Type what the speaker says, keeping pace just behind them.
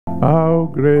How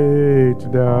great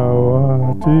thou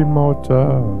art,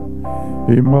 immortal,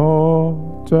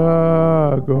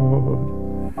 immortal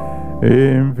God,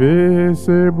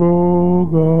 invisible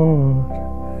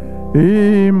God,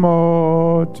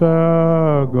 immortal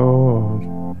God.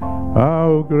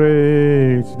 How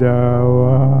great thou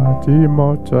art,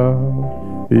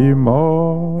 immortal,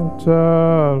 immortal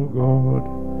God,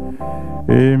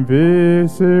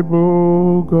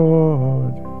 invisible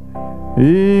God,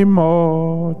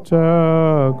 immortal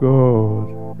God.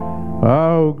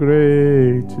 How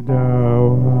great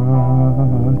thou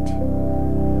art.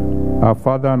 Our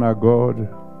Father and our God,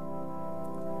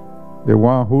 the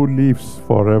one who lives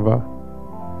forever,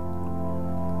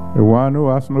 the one who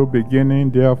has no beginning,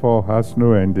 therefore has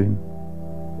no ending,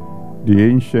 the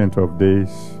Ancient of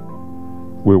Days,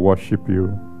 we worship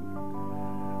you.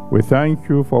 We thank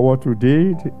you for what you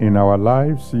did in our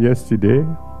lives yesterday.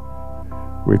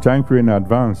 We thank you in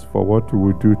advance for what you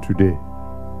will do today.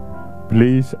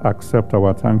 Please accept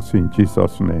our thanks in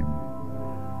Jesus' name.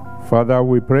 Father,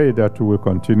 we pray that you will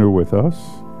continue with us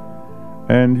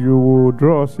and you will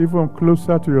draw us even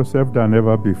closer to yourself than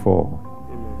ever before,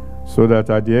 so that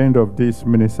at the end of this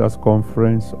ministers'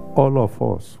 conference, all of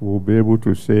us will be able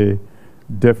to say,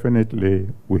 definitely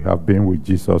we have been with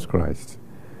Jesus Christ.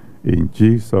 In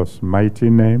Jesus' mighty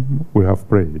name we have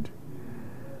prayed.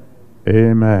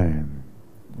 Amen.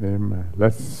 Amen.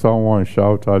 Let someone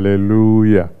shout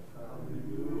hallelujah.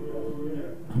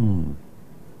 Hallelujah.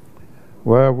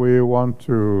 Well, we want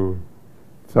to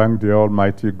thank the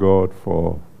Almighty God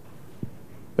for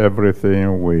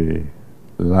everything we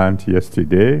learned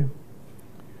yesterday.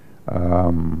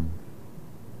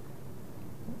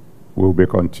 We'll be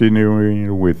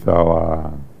continuing with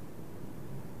our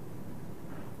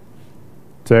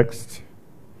text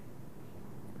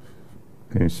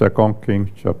in 2 Kings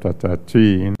chapter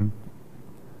 13,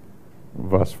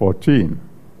 verse 14.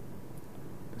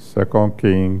 2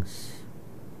 Kings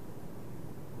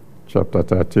chapter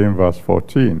 13, verse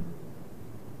 14.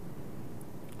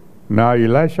 Now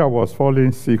Elisha was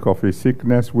fallen sick of a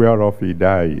sickness whereof he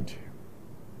died.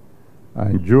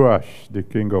 And Joash, the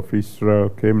king of Israel,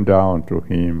 came down to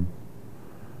him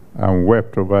and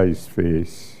wept over his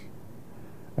face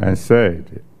and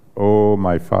said, O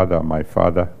my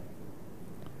father,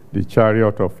 the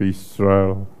chariot of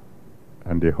Israel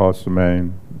and the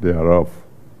horsemen thereof.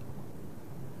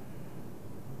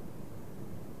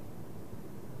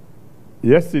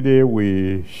 Yesterday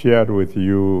we shared with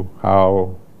you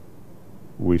how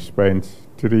we spent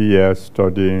 3 years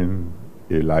studying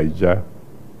Elijah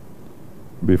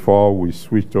before we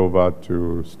switched over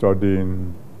to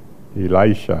studying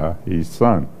Elisha, his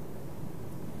son,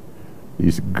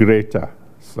 his greater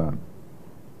son.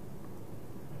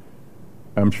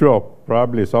 I'm sure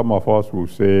probably some of us will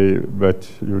say, but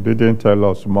you didn't tell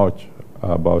us much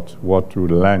about what you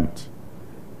learned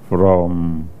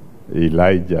from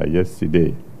Elijah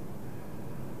yesterday.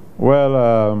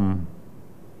 Well,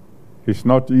 it's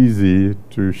not easy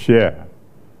to share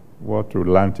what you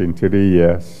learned in 3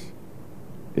 years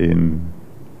in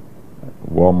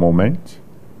one moment.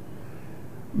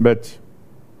 But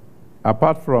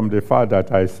apart from the fact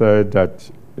that I said that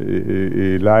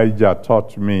Elijah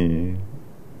taught me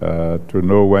to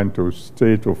know when to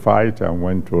stay to fight and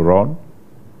when to run,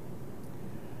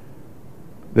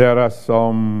 there are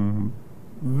some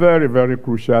very, very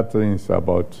crucial things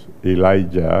about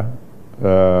Elijah,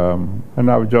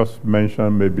 and I'll just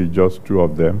mention maybe just 2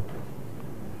 of them.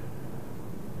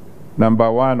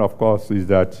 Number 1, of course, is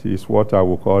that he's what I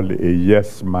would call a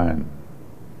yes man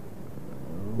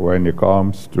when it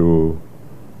comes to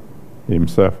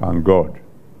himself and God.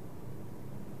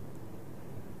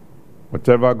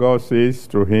 Whatever God says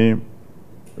to him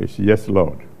is yes,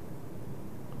 Lord.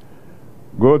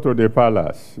 Go to the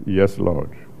palace, yes, Lord.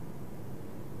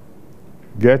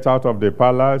 Get out of the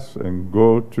palace and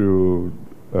go to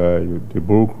the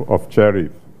brook of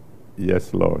Cherith,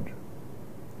 yes, Lord.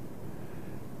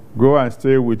 Go and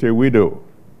stay with a widow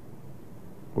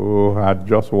who had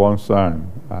just one son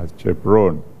as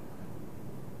chaperone.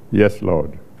 Yes,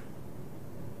 Lord.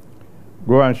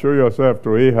 Go and show yourself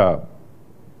to Ahab,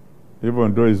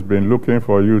 even though he's been looking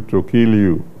for you to kill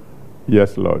you.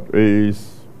 Yes, Lord. He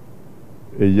is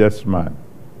a yes man.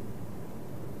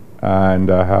 And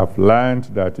I have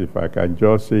learned that if I can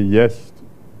just say, yes,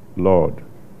 Lord,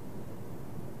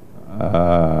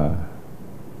 I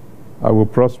will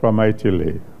prosper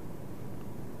mightily.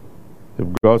 If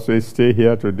God says, stay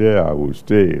here today, I will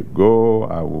stay. Go,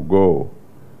 I will go.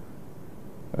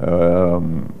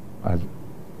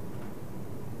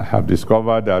 I have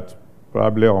discovered that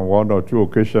probably on 1 or 2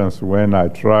 occasions when I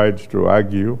tried to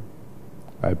argue,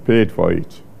 I paid for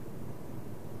it.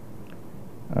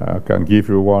 I can give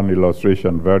you one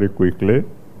illustration very quickly.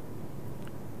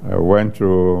 I went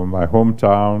to my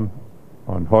hometown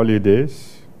on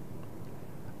holidays,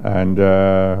 and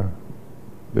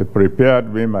they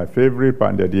prepared me my favorite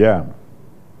pounded yam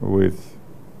with,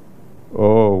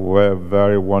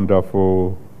 very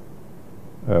wonderful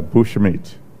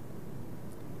bushmeat.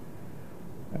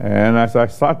 And as I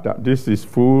sat down, this is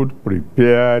food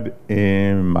prepared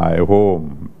in my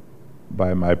home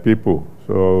by my people,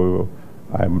 so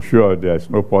I'm sure there's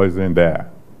no poison there.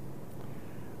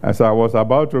 As I was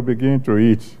about to begin to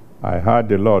eat, I heard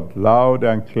the Lord loud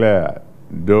and clear,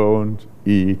 "Don't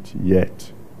eat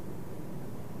yet."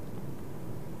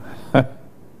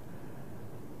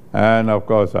 And of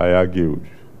course I argued,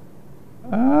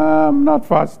 "I'm not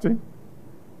fasting.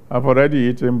 I've already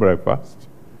eaten breakfast.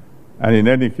 And in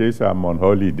any case, I'm on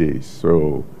holidays."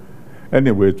 So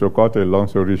anyway, to cut a long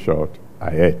story short, I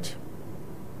ate.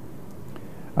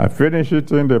 I finished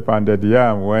eating the pounded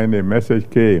yam when a message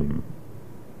came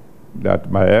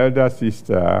that my elder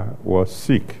sister was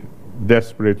sick,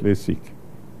 desperately sick.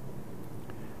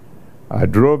 I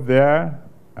drove there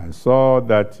and saw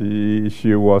that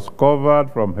she was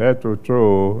covered from head to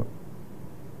toe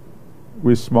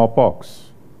with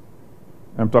smallpox.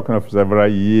 I'm talking of several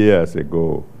years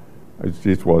ago.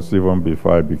 It was even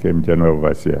before I became general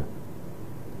overseer.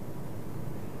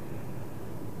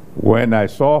 When I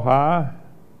saw her,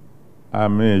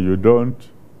 you don't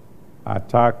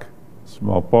attack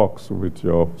smallpox with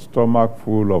your stomach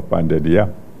full of pounded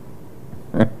yam.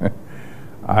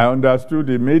 I understood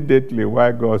immediately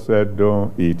why God said,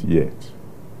 "Don't eat yet."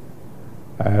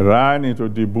 I ran into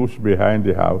the bush behind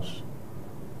the house,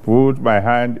 put my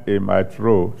hand in my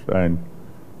throat, and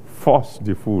forced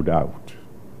the food out.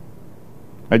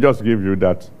 I just give you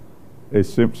that a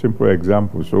simple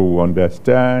example so we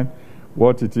understand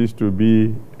what it is to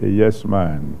be a yes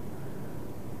man.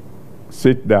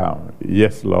 Sit down,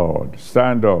 yes, Lord.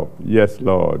 Stand up, yes,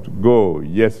 Lord. Go,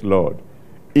 yes, Lord.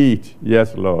 Eat,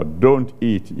 yes, Lord. Don't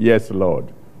eat, yes,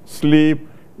 Lord. Sleep,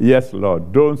 yes,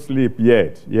 Lord. Don't sleep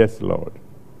yet, yes, Lord.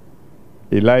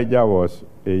 Elijah was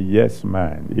a yes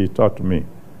man. He taught me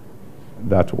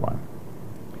that one.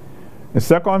 The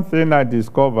second thing I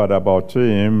discovered about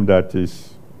him that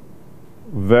is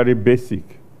very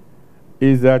basic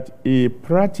is that he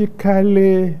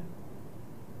practically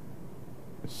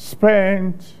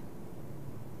spent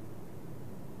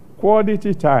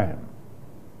quality time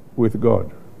with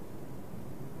God.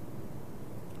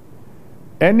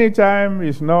 Anytime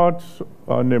he's not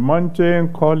on a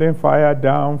mountain calling fire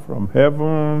down from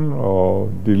heaven or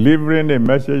delivering a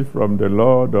message from the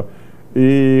Lord,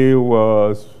 he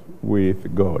was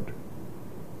with God.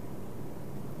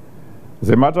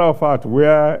 As a matter of fact,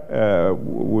 where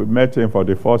we met him for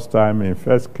the first time in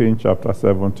 1 Kings chapter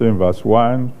 17, verse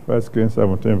 1, 1 Kings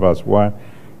 17, verse 1,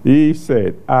 he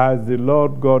said, "As the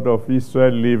Lord God of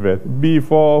Israel liveth,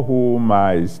 before whom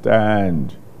I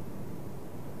stand."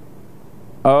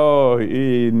 Oh,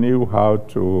 he knew how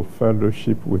to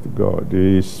fellowship with God.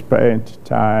 He spent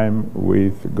time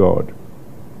with God.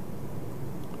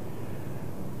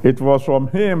 It was from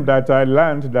him that I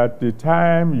learned that the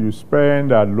time you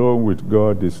spend alone with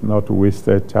God is not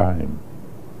wasted time.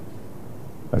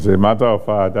 As a matter of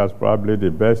fact, that's probably the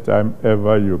best time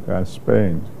ever you can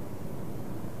spend,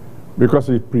 because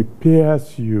it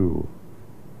prepares you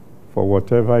for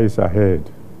whatever is ahead.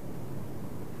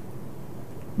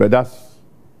 But that's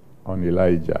on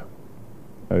Elijah.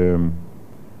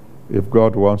 If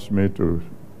God wants me to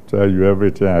tell you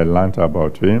everything I learned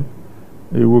about him,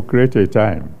 he will create a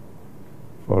time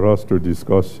for us to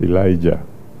discuss Elijah.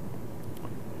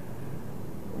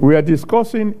 We are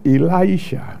discussing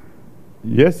Elisha.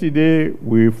 Yesterday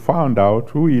we found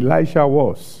out who Elisha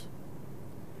was.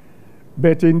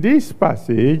 But in this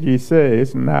passage it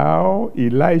says, now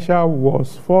Elisha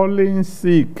was falling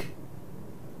sick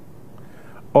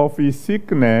of his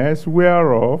sickness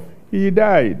whereof he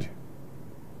died.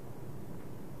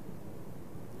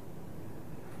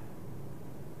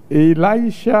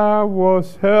 Elisha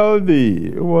was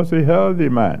healthy. He was a healthy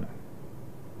man.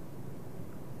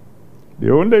 The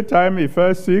only time he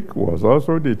fell sick was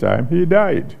also the time he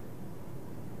died.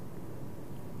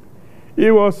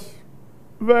 He was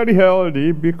very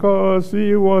healthy because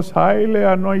he was highly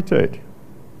anointed.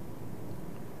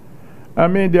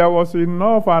 There was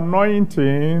enough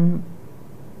anointing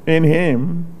in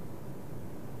him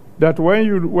that when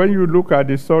you look at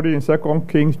the story in 2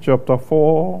 Kings chapter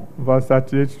 4, verse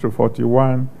 38 to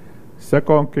 41,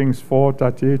 2 Kings 4,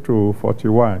 38 to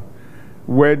 41,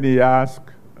 when he asked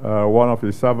one of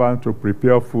his servants to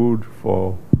prepare food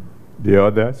for the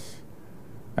others,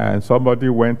 and somebody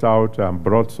went out and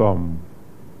brought some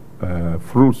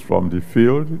fruits from the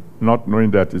field, not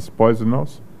knowing that it's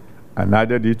poisonous, and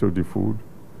added it to the food.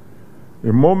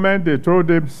 The moment they told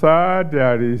him, "Sir,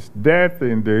 there is death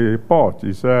in the pot,"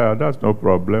 he said, "That's no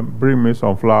problem. Bring me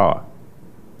some flour."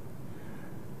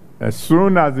 As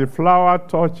soon as the flour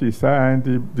touched his hand,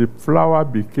 the flour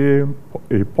became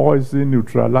a poison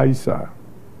neutralizer.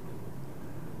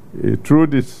 He threw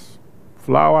this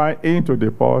flour into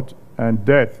the pot, and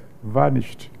death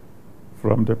vanished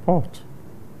from the pot.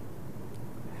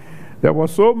 There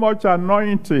was so much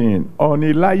anointing on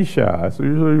Elisha, so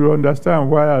you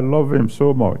understand why I love him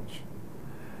so much.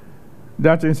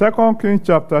 That in 2 Kings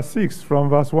chapter 6 from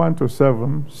verse 1 to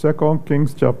 7, 2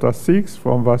 Kings chapter 6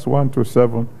 from verse 1 to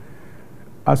 7,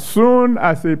 as soon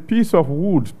as a piece of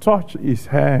wood touched his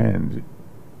hand,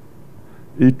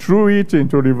 he threw it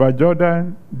into River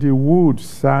Jordan, the wood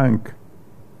sank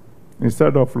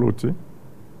instead of floating.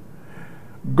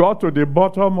 Got to the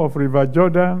bottom of River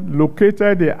Jordan,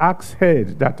 located the axe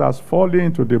head that has fallen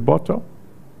into the bottom,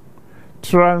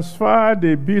 transferred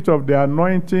a bit of the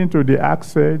anointing to the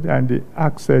axe head, and the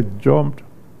axe head jumped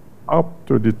up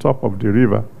to the top of the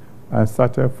river and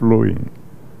started floating.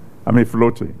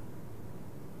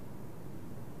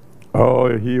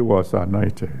 Oh, he was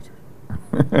anointed.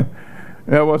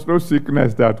 There was no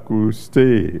sickness that could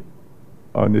stay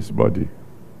on his body.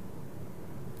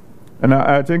 And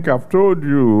I think I've told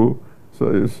you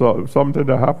something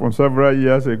that happened several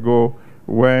years ago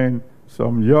when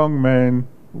some young men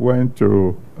went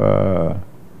to a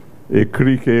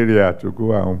creek area to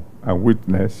go and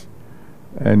witness,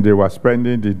 and they were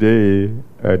spending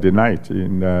the night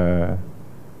in a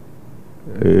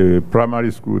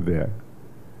primary school there.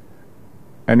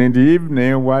 And in the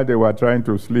evening, while they were trying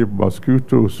to sleep,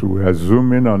 mosquitoes were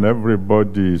zooming on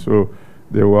everybody, so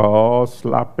they were all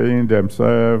slapping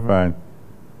themselves.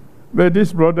 But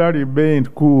this brother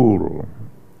remained cool,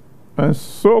 and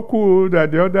so cool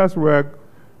that the others were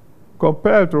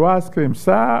compelled to ask him,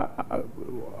 "Sir,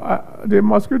 the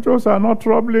mosquitoes are not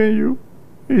troubling you?"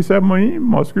 He said, "Me,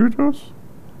 mosquitoes?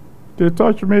 They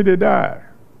touch me, they die."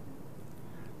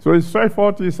 So he stretched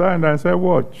forth his hand and said,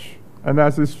 "Watch." And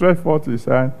as he stretched forth his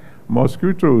hand,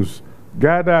 mosquitoes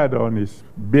gathered on his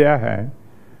bare hand.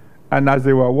 And as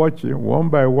they were watching, one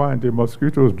by one, the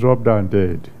mosquitoes dropped down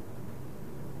dead.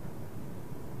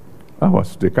 That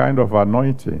was the kind of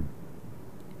anointing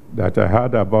that I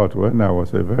heard about when I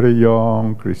was a very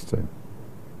young Christian.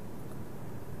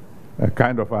 A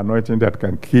kind of anointing that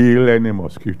can kill any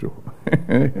mosquito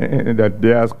that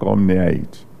dares come near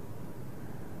it.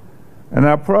 And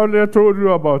I probably told you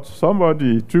about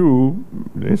somebody too,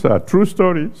 these are true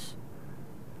stories,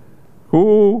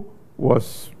 who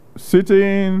was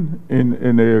sitting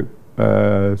in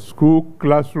a school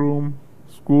classroom,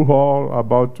 school hall,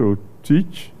 about to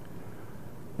teach,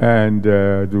 and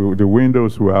the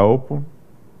windows were open.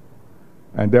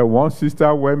 And then one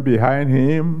sister went behind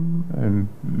him and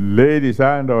laid his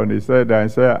hand on his head and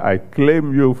said, "I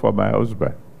claim you for my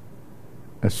husband."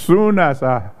 As soon as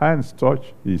her hands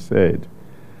touched his head,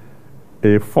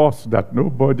 a force that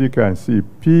nobody can see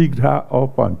picked her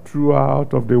up and threw her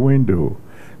out of the window.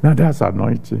 Now that's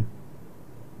anointing.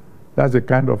 That's the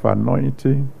kind of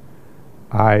anointing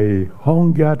I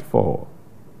hungered for.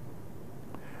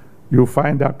 You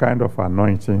find that kind of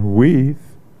anointing with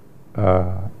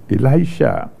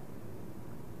Elisha.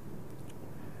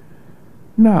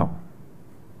 Now,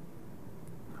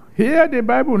 here the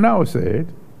Bible now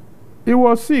said, he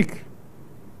was sick.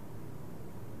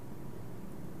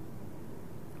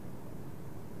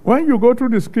 When you go through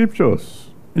the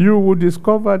scriptures, you will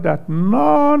discover that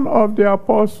none of the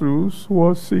apostles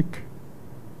was sick.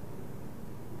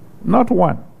 Not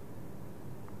one.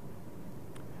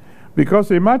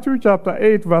 Because in Matthew chapter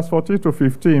 8, verse 14 to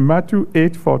 15, Matthew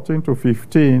 8, 14 to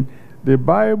 15, the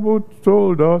Bible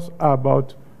told us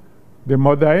about the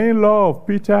mother-in-law of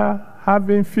Peter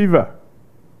having fever.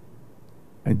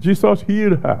 And Jesus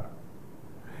healed her.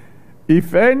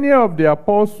 If any of the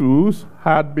apostles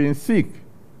had been sick,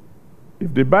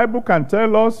 if the Bible can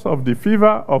tell us of the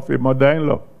fever of a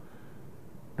mother-in-law,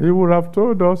 he would have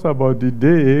told us about the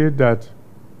day that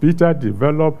Peter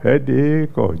developed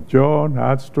headache, or John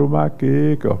had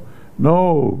stomachache, or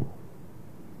no.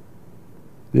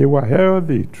 They were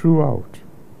healthy throughout.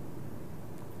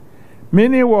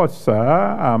 Meaning what,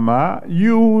 sir, Amma?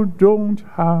 You don't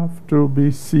have to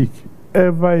be sick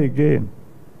ever again.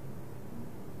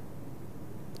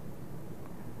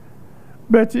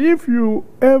 But if you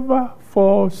ever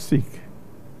fall sick,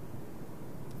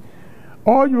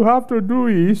 all you have to do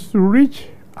is to reach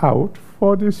out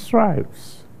for the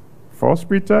stripes. 1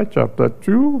 Peter chapter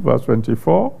 2, verse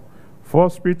 24, 1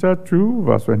 Peter 2,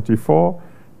 verse 24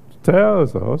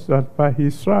 tells us that by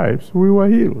his stripes we were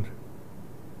healed.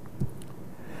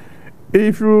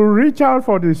 If you reach out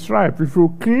for the stripes, if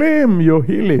you claim your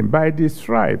healing by the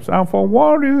stripes, and for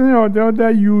one reason or the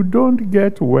other you don't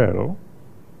get well,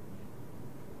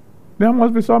 there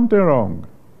must be something wrong.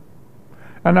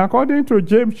 And according to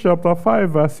James chapter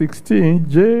 5 verse 16,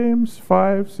 James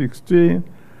 5:16,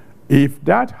 if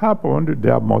that happened,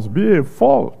 there must be a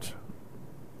fault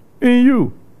in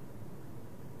you.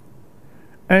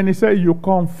 And he said, you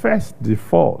confess the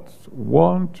faults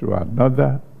one to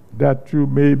another, that you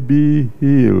may be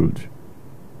healed.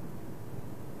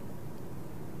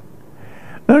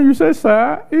 Now you say,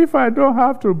 sir, if I don't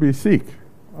have to be sick,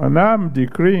 and I'm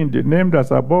decreeing the name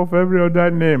that's above every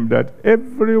other name, that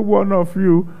every one of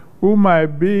you who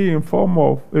might be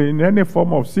in any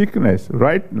form of sickness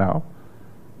right now,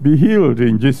 be healed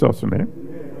in Jesus' name.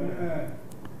 Amen.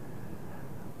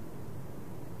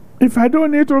 If I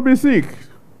don't need to be sick,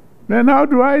 then how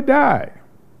do I die?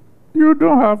 You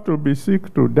don't have to be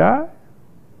sick to die.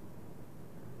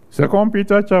 2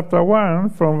 Peter chapter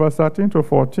 1 from verse 13 to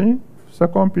 14.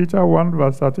 2 Peter 1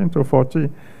 verse 13 to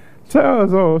 14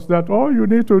 tells us that all you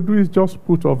need to do is just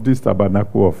put off this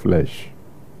tabernacle of flesh.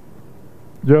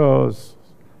 Just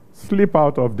slip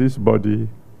out of this body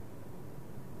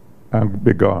and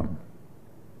be gone.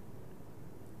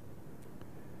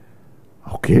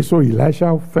 Okay, so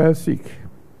Elisha fell sick.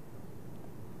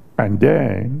 And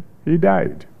then he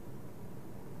died.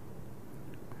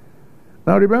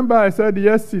 Now remember, I said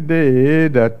yesterday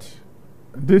that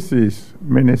this is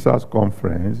ministers'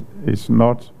 conference. It's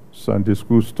not Sunday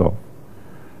school stuff.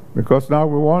 Because now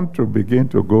we want to begin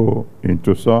to go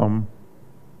into some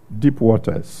deep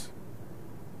waters.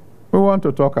 We want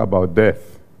to talk about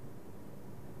death.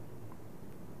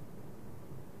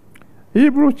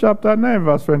 Hebrews chapter 9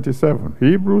 verse 27.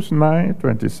 Hebrews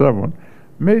 9:27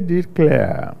 made it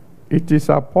clear. It is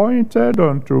appointed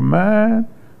unto man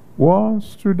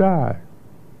once to die.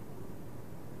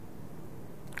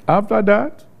 After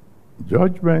that,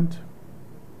 judgment.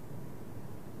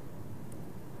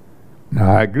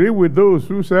 Now, I agree with those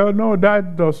who say, oh, no,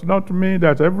 that does not mean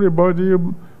that everybody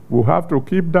will have to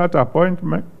keep that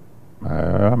appointment.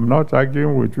 I'm not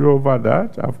arguing with you over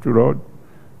that. After all,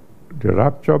 the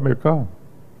rapture may come.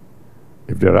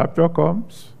 If the rapture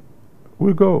comes,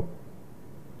 we go.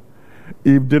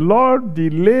 If the Lord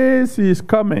delays his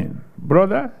coming,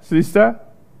 brother, sister,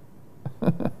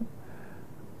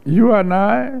 you and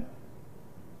I,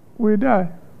 we die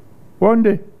one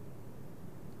day.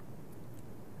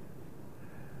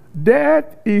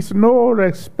 Death is no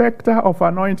respecter of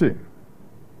anointing.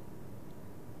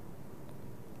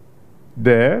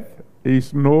 Death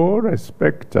is no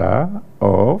respecter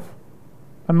of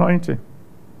anointing.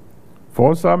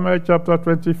 1 Samuel chapter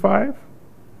 25,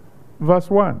 verse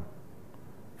 1.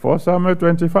 1 Samuel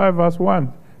 25, verse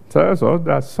 1 tells us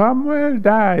that Samuel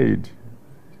died.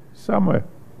 Samuel,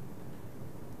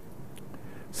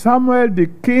 the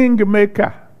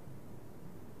kingmaker.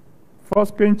 1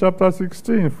 Kings chapter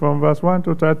 16 from verse 1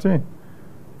 to 13.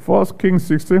 1 Kings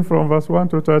 16 from verse 1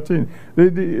 to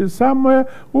 13. Samuel,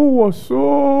 who was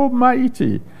so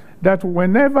mighty that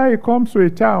whenever he comes to a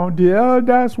town, the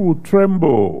elders would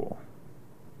tremble.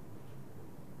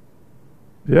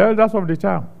 The elders of the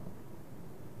town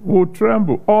would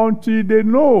tremble until they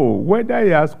know whether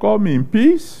he has come in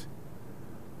peace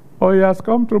or he has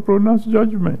come to pronounce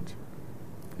judgment.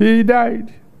 He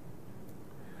died.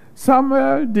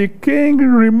 Samuel, the king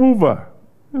remover,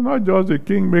 not just the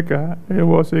kingmaker, he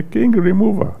was a king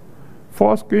remover.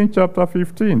 1 Kings chapter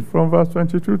 15 from verse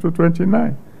 22 to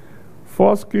 29.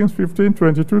 1 Kings 15,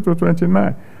 22 to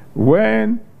 29.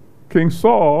 When King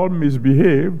Saul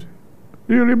misbehaved,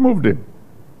 he removed him.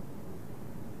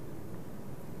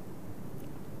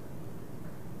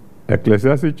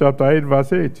 Ecclesiastes chapter 8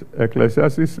 verse 8.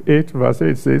 Ecclesiastes 8 verse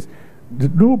 8 says,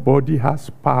 nobody has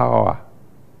power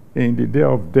in the day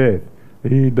of death.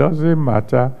 It doesn't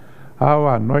matter how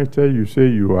anointed you say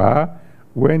you are.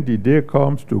 When the day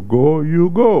comes to go, you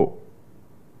go.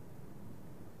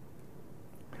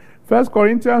 1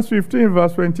 Corinthians 15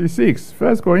 verse 26.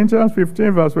 1 Corinthians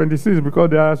 15 verse 26, because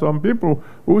there are some people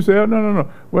who say, oh, no.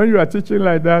 When you are teaching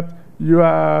like that, you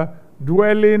are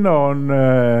dwelling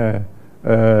on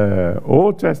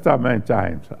Old Testament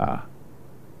times.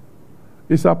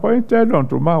 It's appointed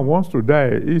unto man once to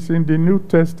die. It's in the New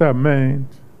Testament,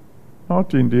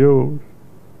 not in the Old.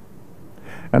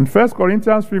 And 1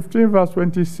 Corinthians 15 verse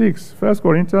 26, 1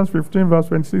 Corinthians 15 verse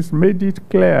 26 made it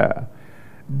clear.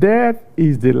 Death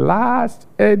is the last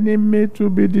enemy to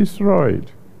be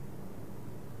destroyed.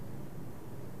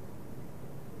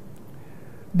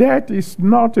 Death is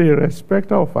not a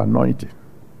respecter of anointing.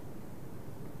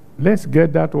 Let's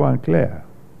get that one clear.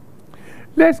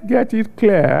 Let's get it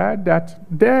clear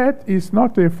that death is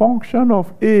not a function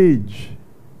of age.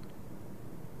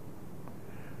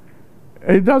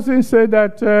 It doesn't say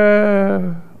that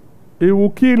it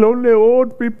will kill only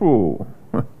old people.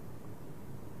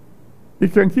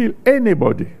 It can kill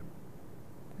anybody.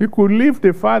 It could leave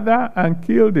the father and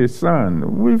kill the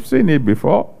son. We've seen it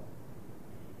before.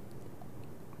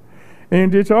 In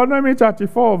Deuteronomy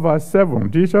 34 verse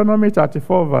 7,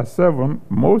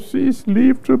 Moses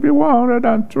lived to be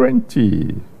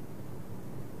 120.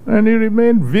 And he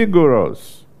remained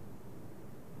vigorous.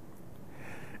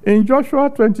 In Joshua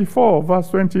 24 verse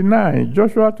 29,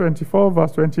 Joshua,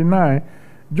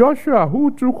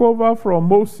 who took over from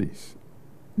Moses,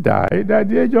 died at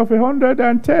the age of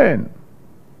 110.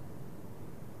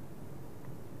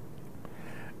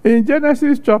 In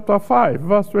Genesis chapter 5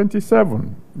 verse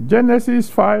 27, there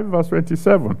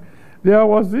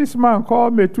was this man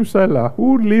called Methuselah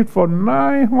who lived for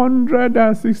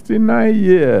 969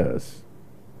 years.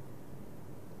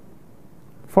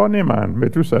 Funny man,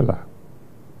 Methuselah.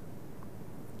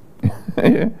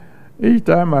 Each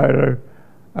time I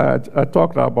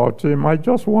talked about him, I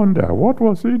just wonder, what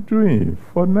was he doing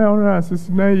for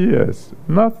 969 years?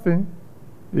 Nothing.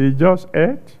 He just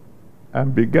ate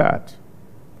and begat.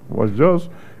 He was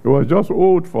just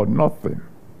old for nothing.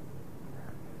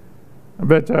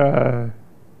 But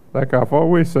like I've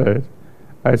always said,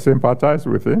 I sympathize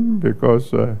with him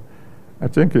because I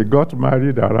think he got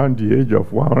married around the age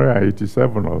of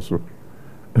 187 or so.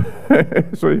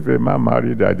 So if a man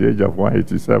married at the age of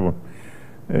 187,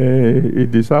 he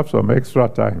deserves some extra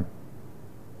time.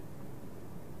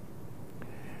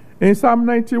 In Psalm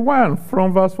 91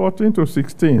 from verse 14 to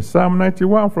 16,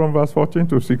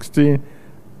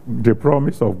 the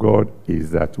promise of God is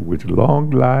that with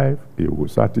long life, He will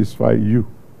satisfy you.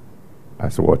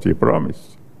 That's what He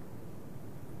promised.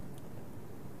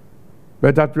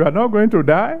 But that you are not going to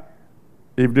die,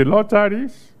 if the Lord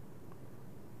tarries,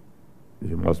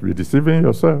 you must be deceiving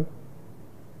yourself.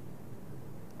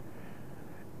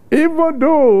 Even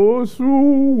those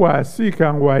who were sick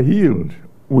and were healed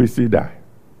will still die.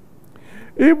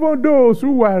 Even those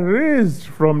who were raised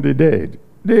from the dead,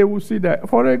 they will still die.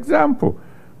 For example,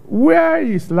 where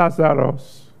is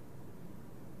Lazarus?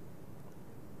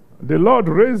 The Lord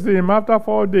raised him after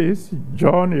 4 days.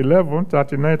 John 11,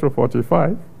 39 to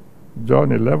 45.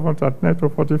 John 11, 39 to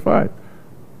 45.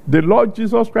 The Lord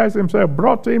Jesus Christ himself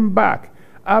brought him back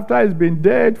after he's been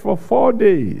dead for 4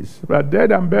 days.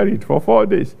 Dead and buried for 4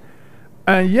 days.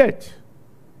 And yet,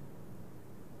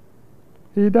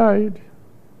 he died.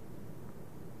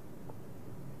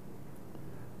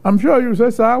 I'm sure you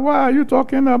say, sir, why are you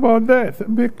talking about death?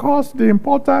 Because the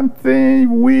important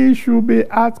thing we should be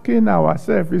asking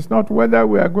ourselves is not whether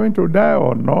we are going to die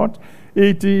or not.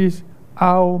 It is,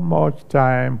 how much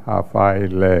time have I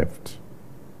left?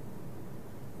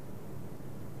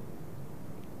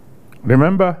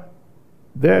 Remember,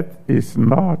 death is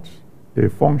not a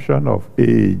function of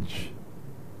age.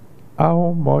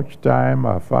 How much time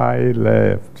have I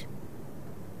left?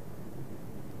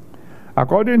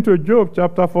 According to Job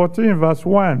chapter 14 verse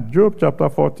 1,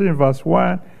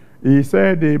 he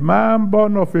said, a man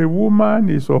born of a woman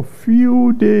is of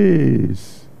few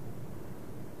days.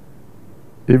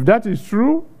 If that is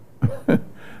true,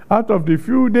 out of the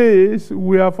few days,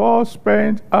 we have all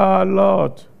spent a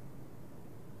lot.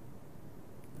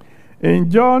 In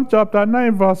John chapter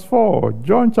 9 verse 4,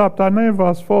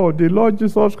 the Lord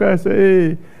Jesus Christ said,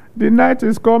 hey, the night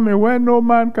is coming when no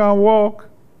man can walk.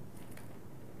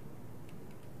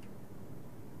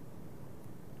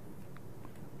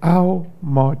 How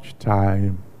much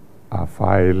time have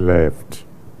I left?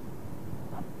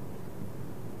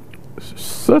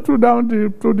 Settle down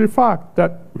to the fact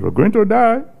that you're going to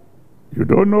die. You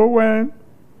don't know when.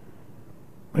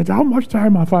 But how much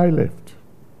time have I left?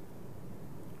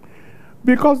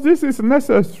 Because this is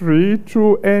necessary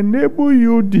to enable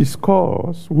you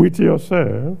discuss with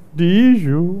yourself the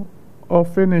issue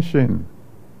of finishing.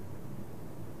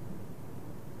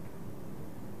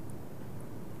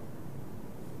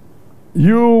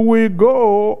 You will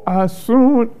go as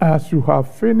soon as you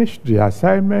have finished the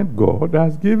assignment God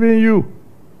has given you.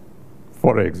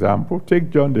 For example, take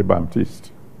John the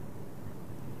Baptist.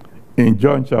 In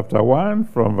John chapter 1,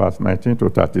 from verse 19 to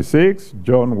 36,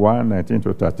 John 1, 19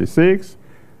 to 36,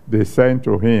 they said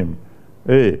to him,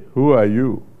 hey, who are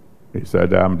you? He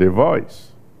said, I'm the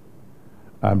voice.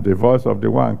 I'm the voice of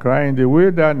the one crying in the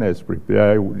wilderness,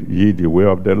 prepare ye the way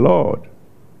of the Lord.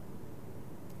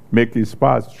 Make his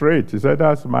path straight. He said,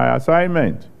 that's my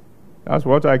assignment. That's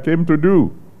what I came to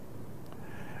do.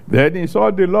 Then he saw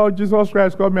the Lord Jesus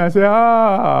Christ coming and said,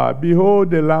 "Ah,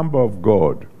 behold the Lamb of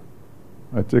God,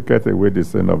 that taketh away the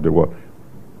sin of the world."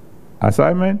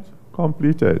 Assignment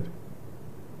completed.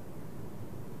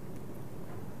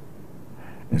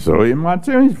 So in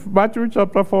Matthew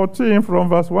chapter 14 from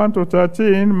verse 1 to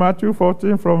 13, Matthew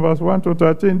 14 from verse 1 to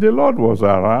 13, the Lord was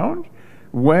around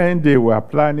when they were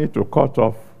planning to cut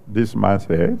off this man's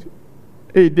head.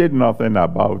 He did nothing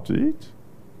about it.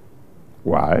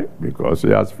 Why? Because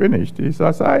he has finished his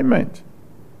assignment.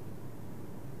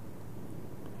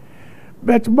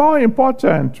 But more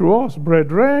important to us,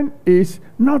 brethren, is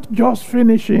not just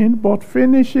finishing, but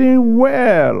finishing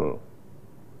well.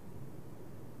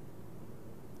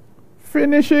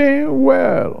 Finishing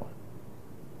well.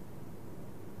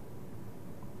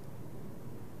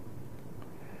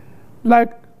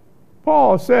 Like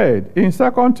Paul said in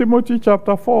 2 Timothy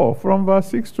chapter 4 from verse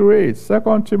 6 to 8.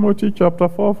 2 Timothy chapter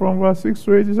 4 from verse 6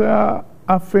 to 8, he said,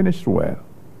 I finished well.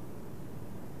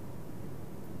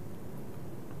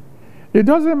 It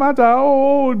doesn't matter how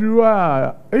old you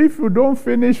are. If you don't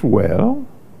finish well,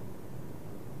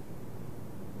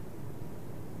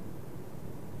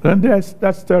 then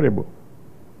that's terrible.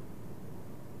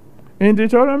 In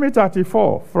Deuteronomy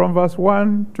 34 from verse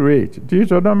 1 to 8,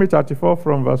 Deuteronomy 34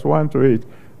 from verse 1 to 8,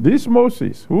 this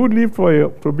Moses, who lived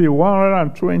to be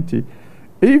 120,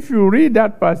 if you read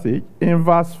that passage, in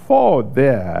verse 4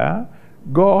 there,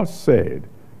 God said,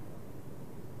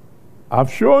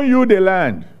 I've shown you the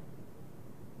land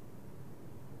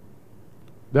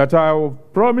that I will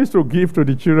promise to give to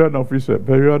the children of Israel,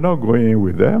 but you are not going in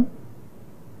with them.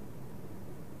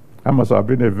 That must have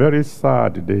been a very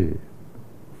sad day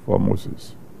for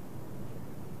Moses.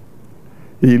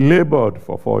 He labored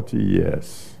for 40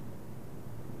 years.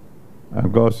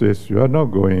 And God says, you are not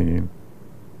going in.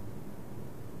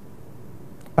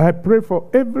 I pray for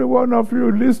every one of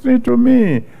you listening to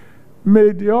me.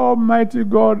 May the Almighty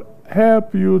God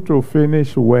help you to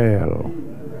finish well.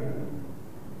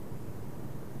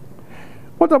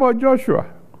 What about Joshua,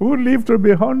 who lived to be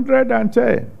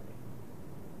 110?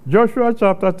 Joshua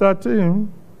chapter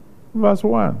 13, verse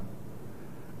 1.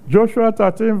 Joshua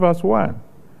 13, verse 1.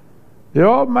 The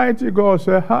Almighty God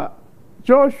said,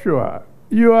 Joshua,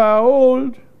 you are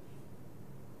old,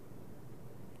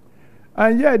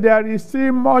 and yet there is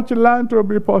still much land to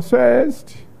be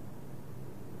possessed.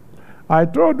 I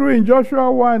told you in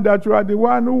Joshua 1 that you are the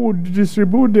one who would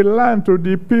distribute the land to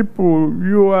the people.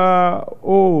 You are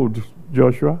old,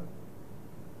 Joshua,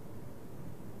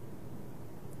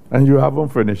 and you haven't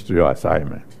finished your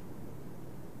assignment.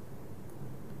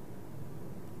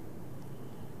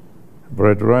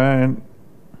 Brethren,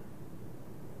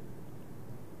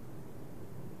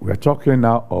 we're talking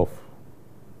now of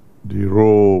the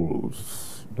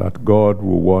roles that God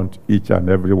will want each and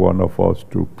every one of us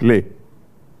to play.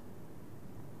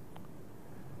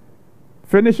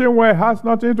 Finishing well has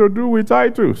nothing to do with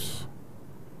titles.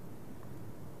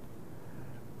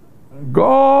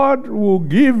 God will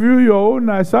give you your own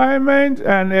assignment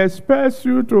and expects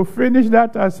you to finish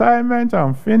that assignment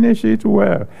and finish it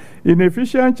well. In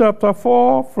Ephesians chapter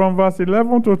 4, from verse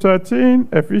 11 to 13,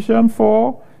 Ephesians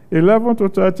 4, 11 to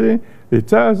 13, it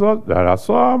tells us there are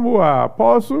some who are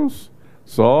apostles,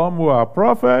 some who are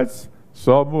prophets,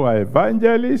 some who are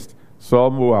evangelists,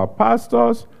 some who are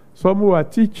pastors, some who are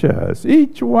teachers.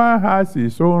 Each one has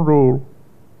his own role.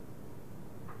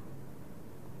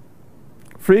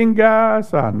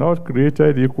 Fingers are not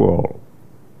created equal,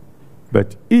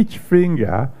 but each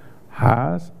finger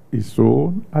has its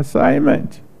own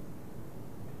assignment.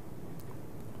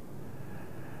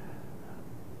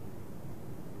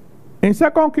 In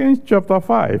 2 Kings chapter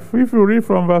 5, if you read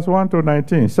from verse 1 to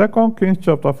 19, 2 Kings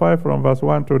chapter 5 from verse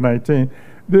 1 to 19,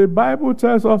 the Bible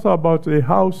tells us about a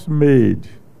housemaid,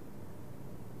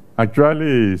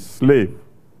 actually a slave,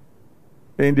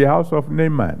 in the house of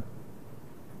Naaman.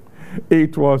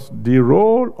 It was the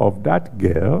role of that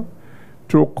girl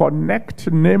to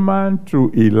connect Naaman to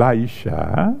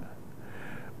Elisha,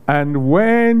 and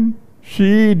when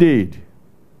she did,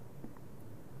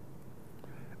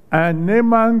 and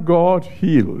Naaman got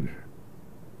healed,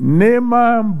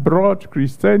 Naaman brought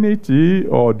Christianity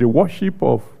or the worship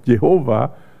of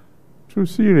Jehovah to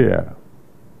Syria.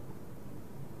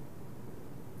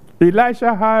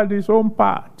 Elisha had his own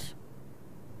part.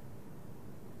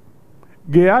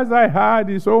 Gehazi had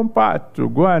his own part to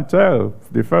go and tell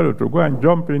the fellow to go and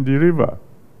jump in the river.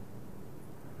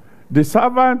 The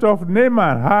servant of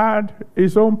Naaman had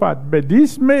his own part. But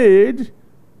this maid,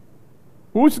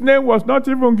 whose name was not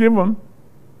even given,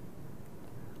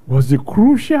 was the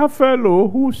crucial fellow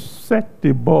who set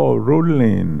the ball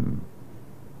rolling.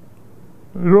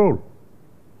 Roll.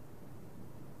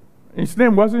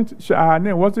 Her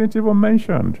name wasn't even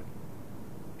mentioned.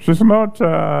 She's not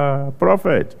a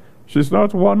prophet. She's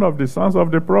not one of the sons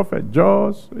of the prophet,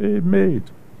 just a maid.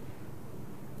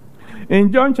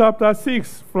 In John chapter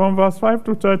 6, from verse 5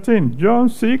 to 13, John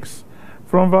 6,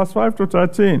 from verse 5 to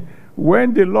 13,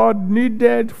 when the Lord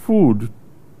needed food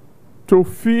to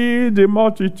feed the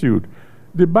multitude,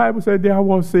 the Bible said there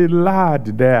was a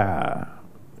lad there.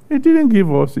 It didn't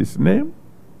give us his name.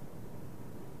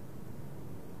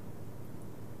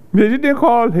 They didn't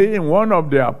call him one of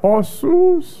the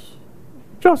apostles,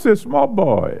 just a small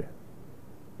boy.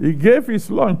 He gave his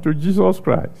lunch to Jesus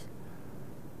Christ,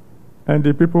 and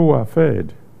the people were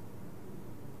fed.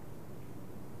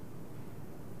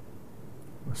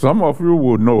 Some of you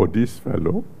will know this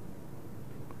fellow,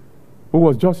 who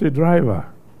was just a driver.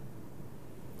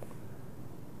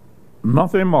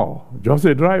 Nothing more, just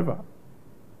a driver.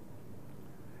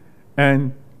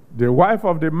 And the wife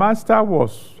of the master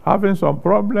was having some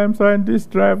problems, and this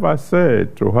driver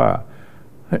said to her,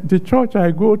 the church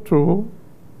I go to,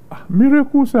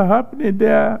 miracles are happening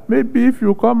there. Maybe if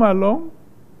you come along.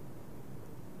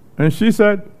 And she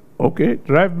said, okay,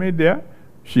 drive me there.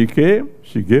 She came,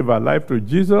 she gave her life to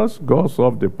Jesus, God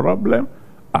solved the problem.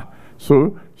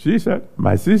 So she said,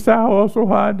 my sister also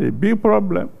had a big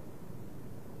problem.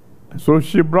 So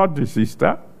she brought the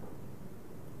sister.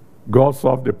 God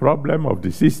solved the problem of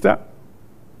the sister.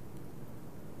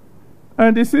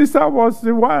 And the sister was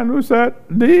the one who said,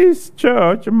 this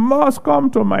church must come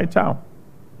to my town.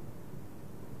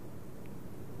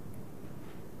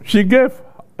 She gave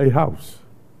a house.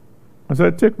 I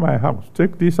said, take my house,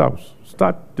 take this house,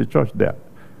 start the church there.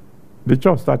 The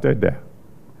church started there.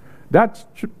 That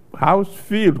house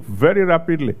filled very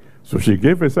rapidly. So she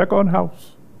gave a second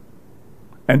house.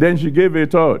 And then she gave a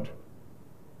third.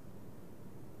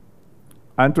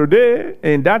 And today,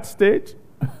 in that state,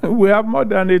 we have more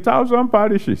than 1,000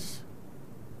 parishes.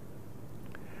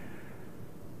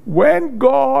 When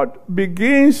God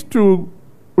begins to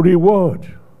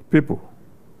reward people,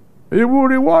 He will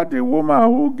reward the woman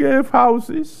who gave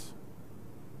houses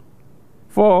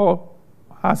for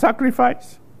her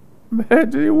sacrifice.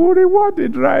 But He will reward the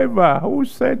driver who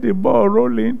set the ball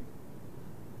rolling.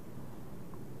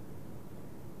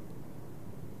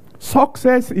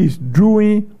 Success is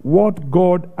doing what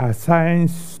God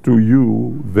assigns to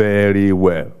you very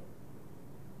well.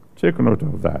 Take note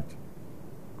of that.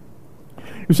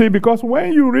 You see, because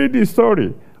when you read the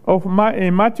story of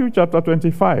in Matthew chapter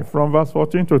 25 from verse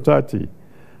 14 to 30,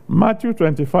 Matthew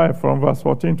 25 from verse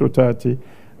 14 to 30,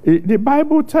 the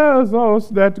Bible tells us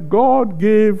that God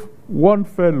gave one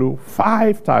fellow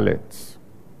 5 talents,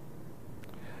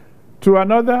 to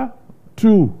another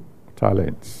 2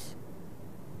 talents,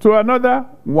 to another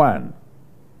 1.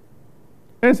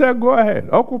 And said, go ahead,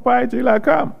 occupy till I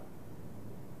come.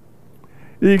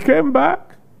 He came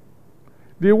back.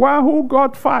 The one who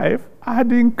got 5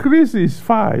 had increased his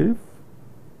 5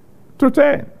 to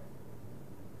 10.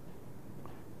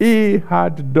 He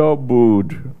had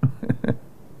doubled.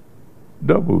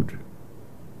 Doubled.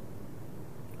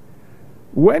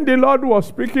 When the Lord was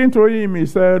speaking to him, He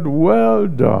said, well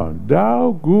done,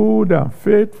 thou good and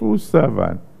faithful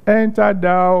servant. Enter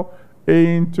thou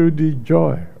into the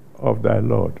joy of thy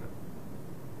Lord.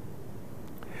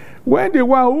 When the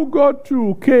one who got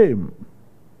 2 came,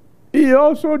 he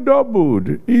also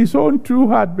doubled. His own 2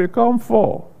 had become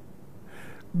 4.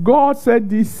 God said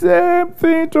the same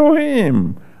thing to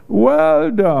him.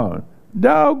 Well done,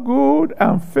 thou good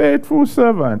and faithful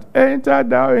servant. Enter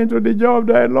thou into the joy of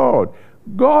thy Lord.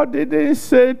 God didn't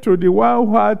say to the one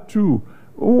who had 2,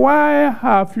 why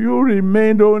have you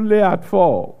remained only at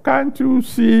 4? Can't you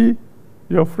see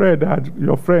your friend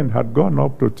had gone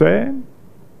up to 10?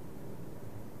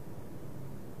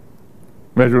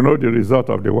 But you know the result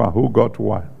of the one who got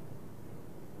 1.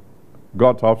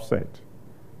 Got upset.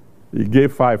 He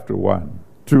gave 5 to one,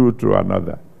 2 to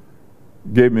another.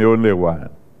 Gave me only 1.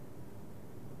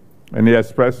 And he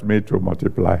expects me to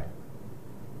multiply.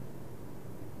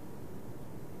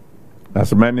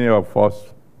 As many of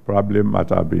us probably might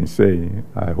have been saying,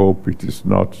 I hope it is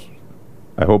not,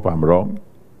 I hope I'm wrong.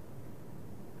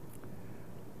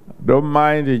 Don't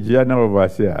mind the general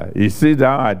overseer. He sits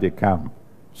down at the camp,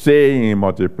 saying he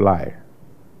multiply.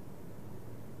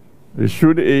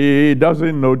 He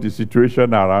doesn't know the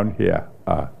situation around here.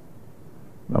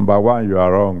 Number 1, you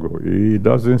are wrong. He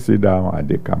doesn't sit down at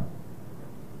the camp.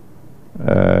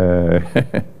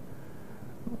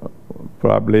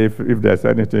 Probably if there's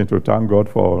anything to thank God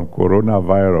for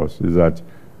coronavirus, is that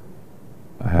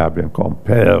I have been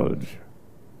compelled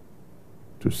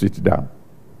to sit down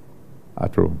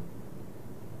at home.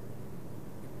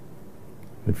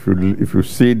 If you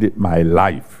see my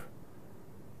life,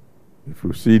 if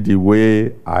you see the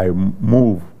way I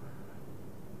move,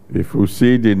 if you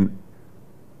see the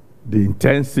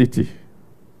intensity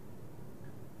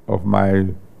of my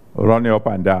running up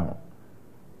and down,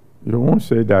 you won't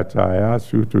say that I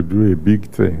asked you to do a big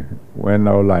thing when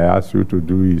all I ask you to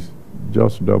do is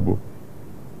just double.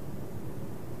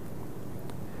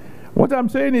 What I'm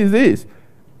saying is this: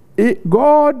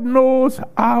 God knows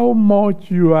how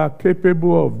much you are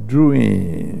capable of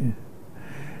doing.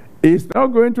 He's not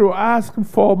going to ask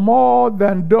for more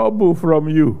than double from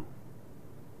you.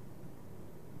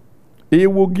 He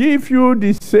will give you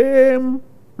the same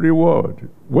reward.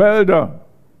 Well done.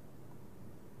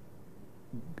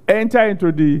 Enter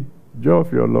into the joy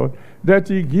of your Lord that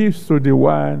he gives to the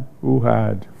one who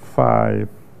had 5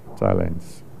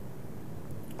 talents.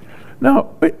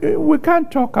 Now, we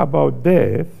can't talk about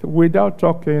death without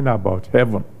talking about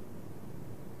heaven.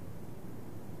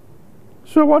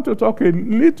 So I want to talk a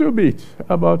little bit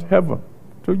about heaven,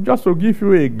 just to give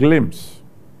you a glimpse.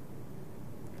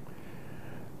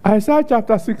 Isaiah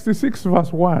chapter 66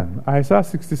 verse 1. Isaiah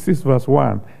 66 verse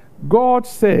 1. God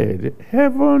said,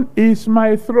 heaven is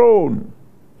my throne.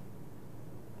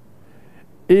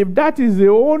 If that is the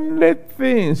only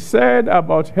thing said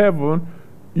about heaven,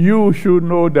 you should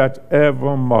know that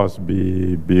heaven must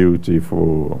be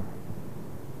beautiful.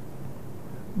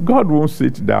 God won't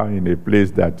sit down in a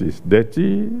place that is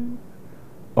dirty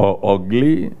or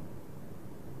ugly.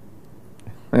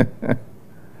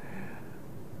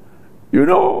 You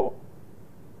know,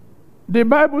 the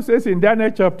Bible says in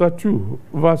Daniel chapter 2,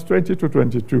 verse 20 to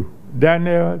 22,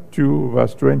 Daniel 2,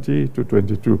 verse 20 to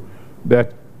 22,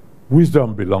 that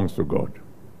wisdom belongs to God.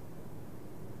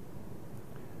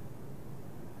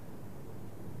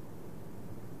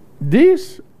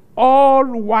 This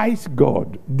all-wise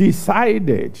God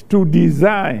decided to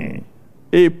design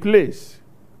a place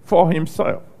for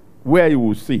himself where he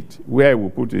will sit, where he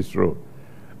will put his throne.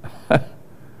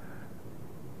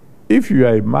 If you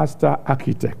are a master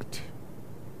architect,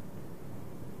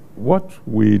 what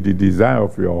will the design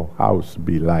of your house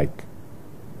be like?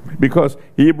 Because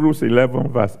Hebrews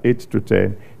 11 verse 8 to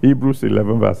 10, Hebrews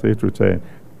 11 verse 8 to 10,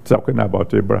 talking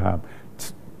about Abraham,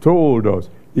 told us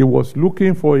he was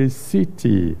looking for a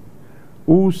city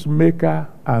whose maker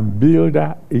and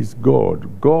builder is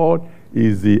God. God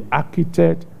is the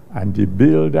architect and the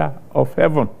builder of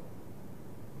heaven.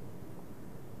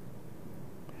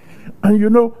 And you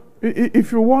know,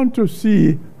 if you want to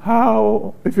see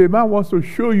how, if a man wants to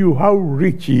show you how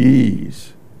rich he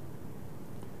is,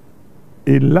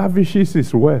 he lavishes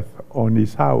his wealth on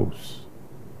his house.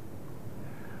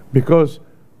 Because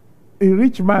a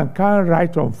rich man can't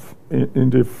write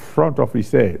in the front of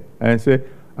his head and say,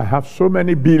 I have so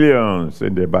many billions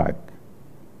in the bank.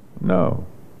 No.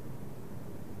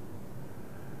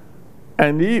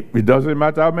 And it doesn't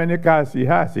matter how many cars he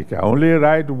has, he can only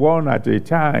ride one at a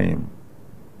time.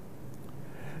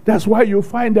 That's why you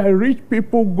find that rich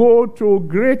people go to a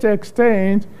great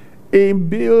extent in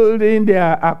building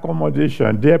their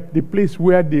accommodation, the place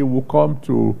where they will come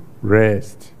to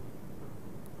rest.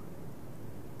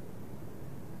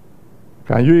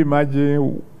 Can you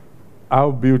imagine how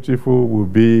beautiful will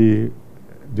be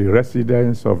the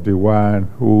residence of the one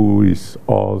who is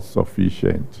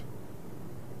all-sufficient?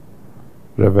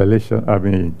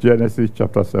 Genesis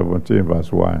chapter 17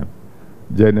 verse 1.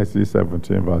 Genesis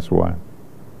 17 verse 1.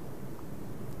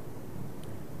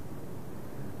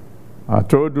 I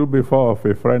told you before of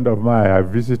a friend of mine. I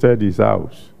visited his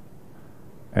house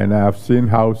and I have seen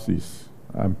houses.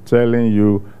 I'm telling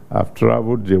you, I've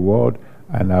traveled the world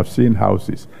and I've seen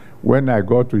houses. When I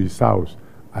got to his house,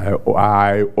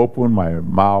 I opened my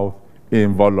mouth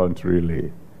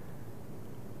involuntarily.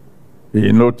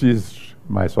 He noticed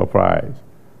my surprise.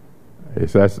 He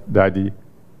says, Daddy,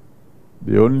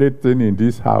 the only thing in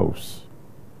this house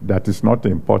that is not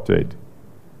imported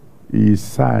is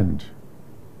sand.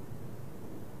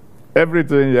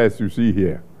 Everything else you see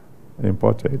here,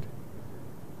 imported.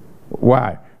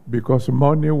 Why? Because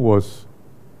money was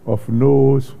of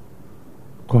no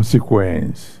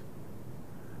consequence.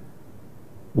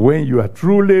 When you are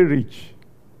truly rich,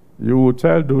 you will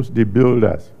tell the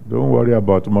builders, don't worry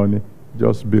about money,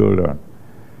 just build on.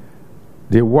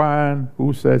 The one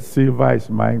who says silver is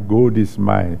mine, gold is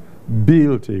mine,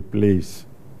 built a place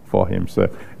for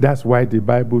himself. That's why the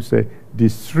Bible said the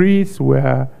streets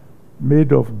were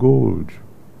made of gold.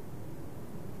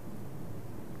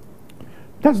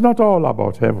 That's not all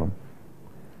about heaven.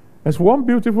 There's one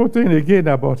beautiful thing again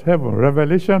about heaven.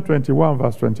 Revelation 21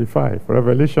 verse 25.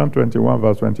 Revelation 21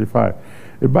 verse 25.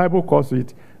 The Bible calls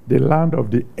it the land of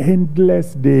the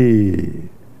endless day.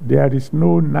 There is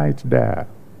no night there.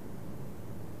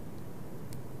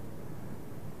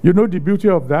 You know the beauty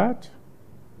of that?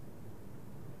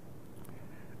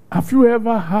 Have you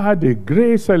ever had a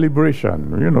great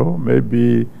celebration? You know,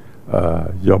 maybe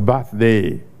your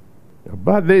birthday. Your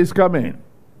birthday is coming.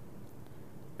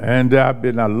 And there have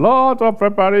been a lot of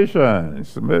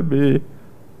preparations. Maybe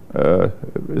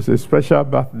it's a special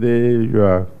birthday, you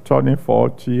are turning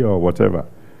 40 or whatever.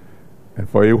 And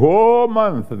for a whole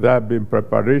month, there have been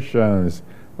preparations.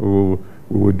 We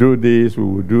will do this, we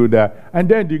will do that. And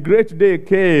then the great day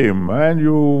came, and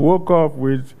you woke up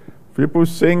with people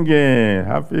singing,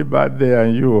 happy birthday,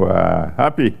 and you are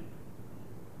happy.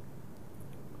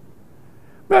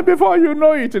 But before you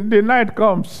know it, the night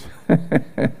comes.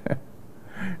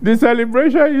 The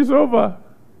celebration is over.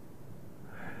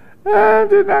 And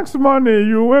the next morning,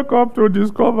 you wake up to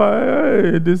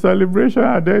discover, hey, the celebration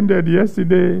had ended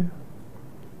yesterday.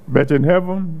 But in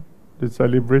heaven, the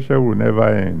celebration will never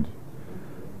end,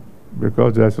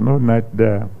 because there's no night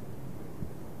there.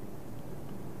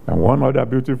 And one other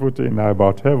beautiful thing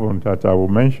about heaven that I will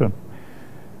mention,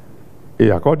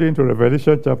 according to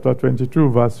Revelation chapter 22,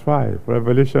 verse 5,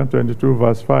 Revelation 22,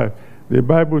 verse 5, the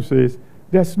Bible says,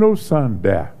 there's no sun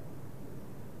there,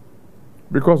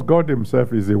 because God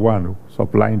himself is the one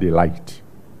supplying the light.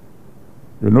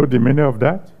 You know the meaning of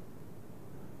that?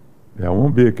 There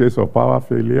won't be a case of power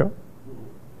failure.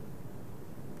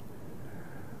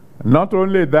 Not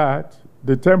only that,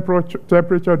 the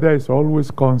temperature there is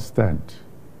always constant.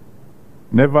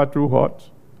 Never too hot,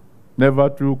 never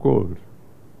too cold.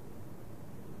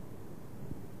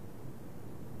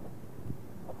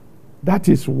 That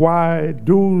is why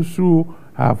those who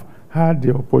have had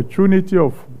the opportunity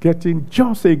of getting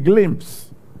just a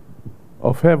glimpse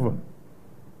of heaven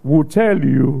will tell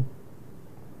you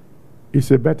it's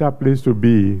a better place to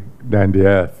be than the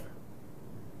earth.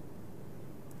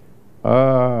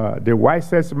 The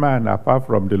wisest man apart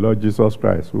from the Lord Jesus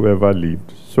Christ who ever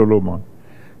lived, Solomon,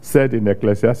 said in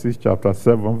Ecclesiastes chapter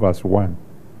 7 verse 1,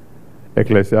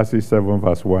 Ecclesiastes 7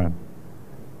 verse 1,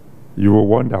 you will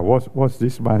wonder, what's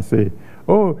this man say?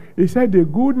 Oh, he said the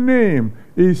good name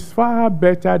is far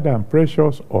better than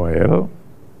precious oil.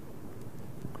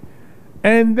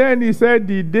 And then he said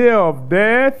the day of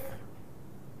death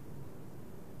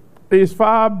is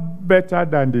far better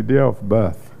than the day of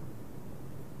birth.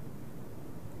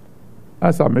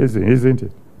 That's amazing, isn't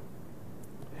it?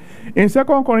 In 2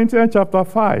 Corinthians chapter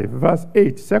 5, verse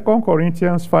 8, 2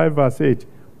 Corinthians 5, verse 8,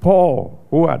 Paul,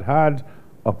 who had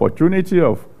opportunity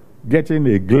of getting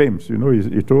a glimpse, you know,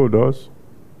 he told us,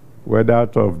 whether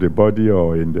out of the body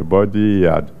or in the body, he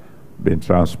had been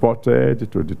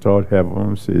transported to the third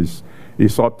heavens. He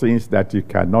saw things that he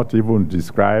cannot even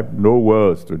describe, no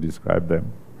words to describe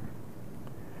them.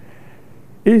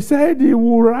 He said he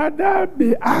would rather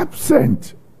be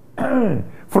absent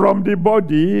from the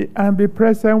body and be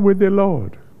present with the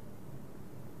Lord.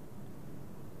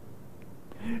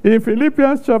 In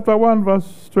Philippians chapter 1,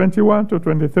 verse 21 to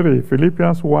 23,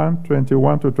 Philippians 1,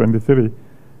 21 to 23,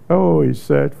 oh, he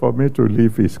said, for me to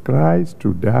live is Christ,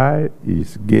 to die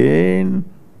is gain.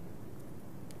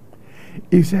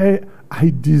 He said,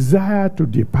 I desire to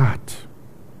depart,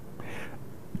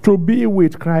 to be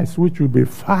with Christ, which will be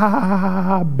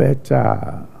far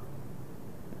better.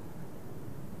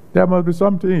 There must be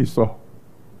something he saw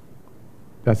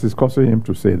that is causing him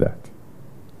to say that.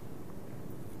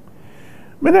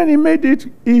 But then he made it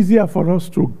easier for us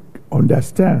to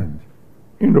understand.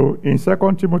 You know, in 2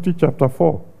 Timothy chapter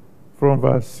 4, from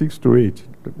verse 6 to 8,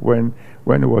 when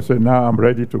he was saying, now I'm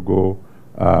ready to go,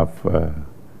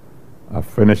 I've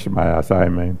finished my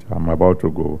assignment, I'm about to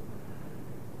go.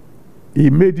 He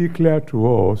made it clear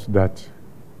to us that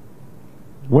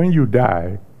when you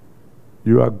die,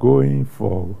 you are going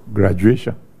for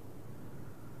graduation,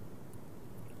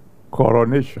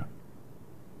 coronation,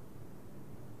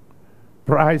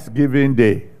 prize giving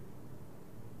day.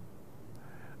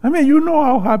 I mean, you know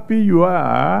how happy you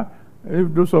are,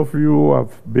 if those of you who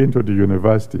have been to the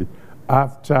university,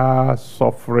 after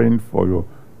suffering for your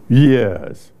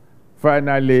years,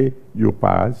 finally you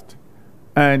passed,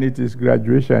 and it is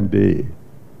graduation day.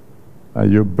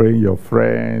 And you bring your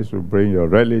friends, you bring your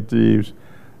relatives,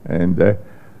 and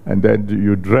then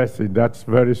you dress in that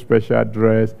very special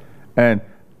dress, and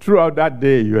throughout that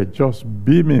day you are just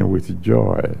beaming with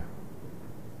joy.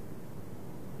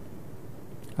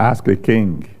 Ask a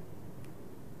king,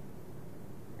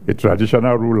 a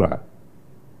traditional ruler,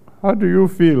 how do you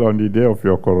feel on the day of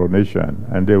your coronation?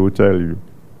 And they will tell you.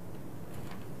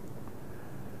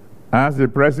 Ask the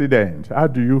president, how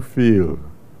do you feel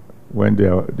when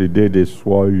the day they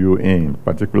swore you in,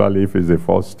 particularly if it's the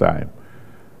first time?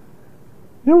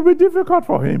 It will be difficult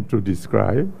for him to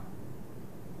describe.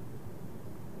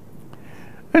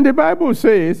 And the Bible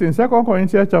says in 2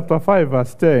 Corinthians chapter 5,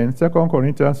 verse 10, 2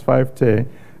 Corinthians 5:10,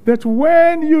 that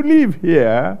when you live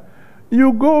here,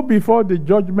 you go before the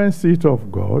judgment seat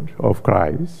of God, of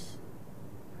Christ,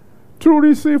 to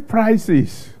receive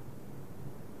prizes,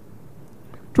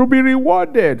 to be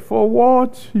rewarded for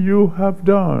what you have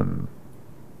done.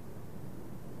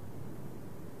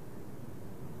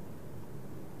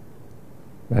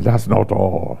 But that's not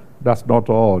all. That's not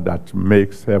all that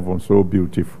makes heaven so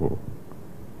beautiful.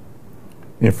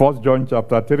 In 1 John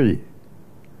chapter 3,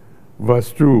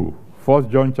 verse 2,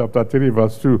 1 John chapter 3,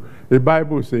 verse 2, the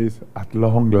Bible says, at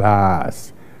long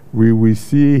last, we will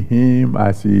see him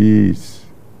as he is.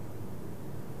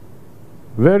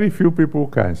 Very few people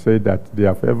can say that they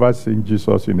have ever seen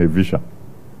Jesus in a vision.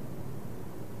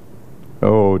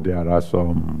 Oh, there are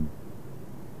some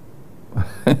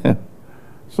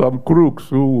some crooks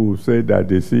who will say that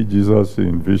they see Jesus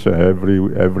in vision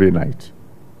every night.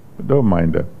 Don't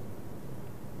mind them.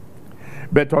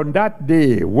 But on that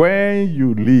day, when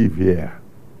you live here,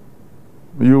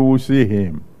 you will see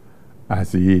him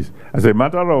as he is. As a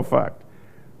matter of fact,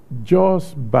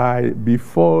 just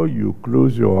before you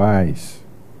close your eyes,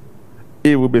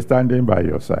 he will be standing by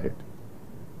your side.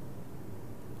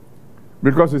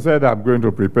 Because he said, I'm going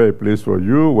to prepare a place for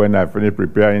you. When I finish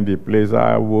preparing the place,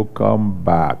 I will come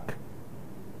back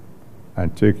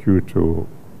and take you to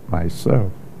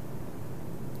myself.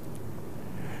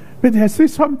 But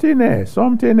there's something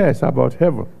else about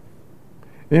heaven.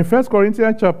 In 1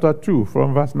 Corinthians chapter 2,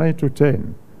 from verse 9 to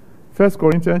 10, 1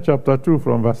 Corinthians chapter 2,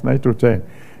 from verse 9 to 10,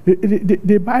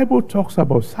 the Bible talks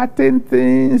about certain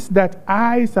things that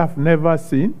eyes have never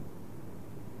seen,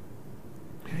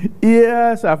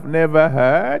 ears have never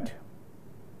heard,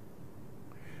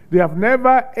 they have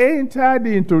never entered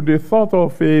into the thought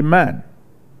of a man.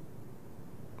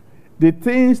 The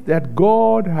things that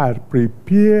God has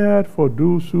prepared for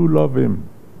those who love him.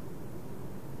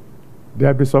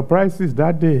 There will be surprises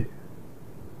that day.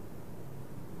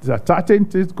 There are certain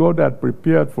things God has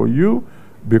prepared for you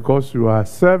because you are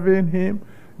serving him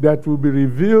that will be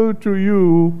revealed to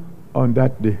you on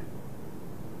that day.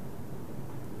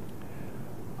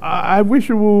 I wish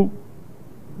you will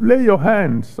lay your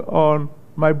hands on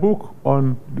my book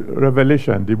on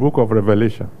Revelation, the book of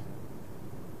Revelation.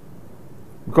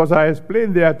 Because I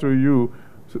explained there to you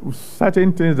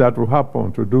certain things that will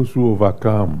happen to those who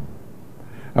overcome.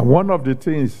 And one of the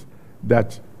things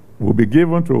that will be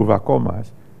given to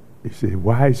overcomers is a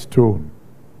white stone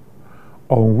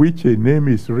on which a name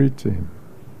is written.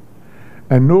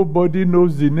 And nobody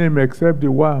knows the name except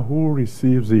the one who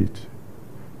receives it.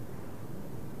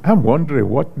 I'm wondering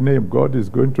what name God is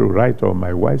going to write on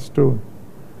my white stone.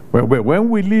 When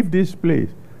we leave this place,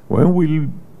 when we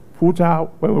put down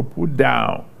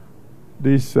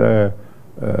this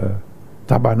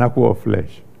tabernacle of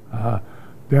flesh,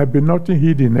 there will be nothing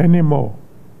hidden anymore.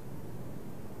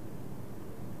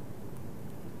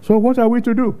 So what are we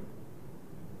to do?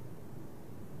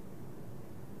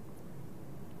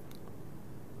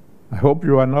 I hope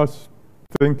you are not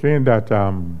thinking that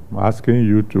I'm asking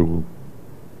you to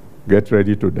get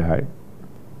ready to die.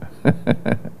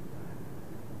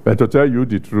 But to tell you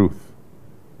the truth,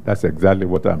 that's exactly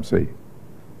what I'm saying.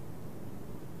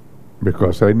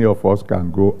 Because any of us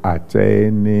can go at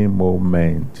any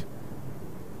moment.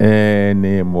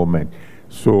 Any moment.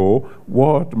 So,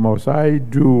 what must I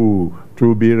do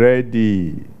to be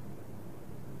ready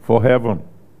for heaven?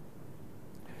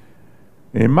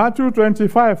 In Matthew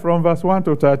 25 from verse 1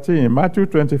 to 13, Matthew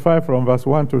 25 from verse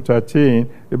 1 to 13,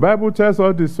 the Bible tells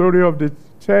us the story of the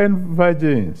 10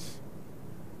 virgins.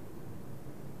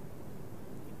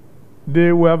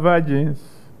 They were virgins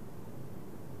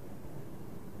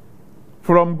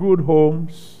from good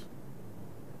homes.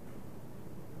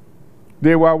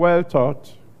 They were well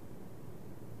taught.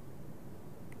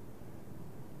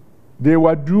 They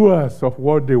were doers of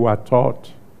what they were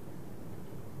taught.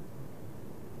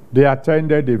 They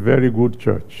attended a very good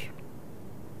church.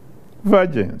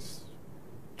 Virgins,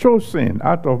 chosen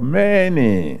out of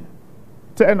many,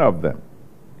 10 of them.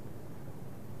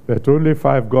 But only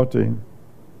 5 got in.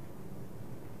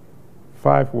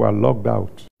 5 were locked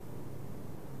out.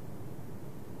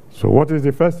 So what is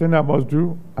the first thing I must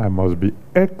do? I must be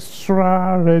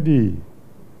extra ready.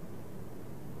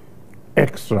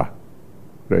 Extra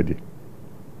ready.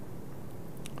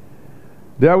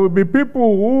 There will be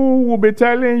people who will be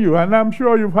telling you, and I'm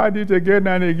sure you've heard it again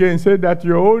and again, say that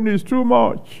your own is too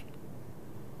much.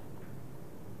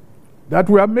 That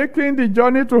we are making the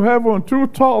journey to heaven too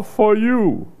tough for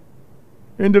you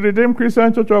in the Redeemed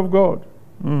Christian Church of God.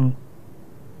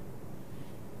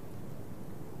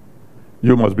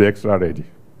 You must be extra ready.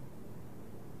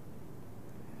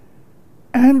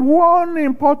 And one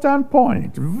important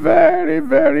point, very,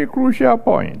 very crucial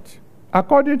point,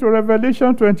 according to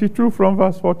Revelation 22 from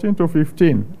verse 14 to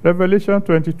 15, Revelation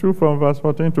 22 from verse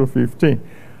 14 to 15,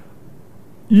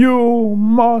 you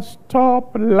must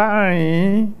stop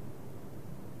lying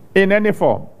in any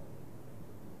form.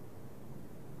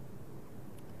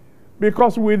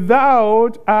 Because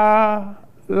without are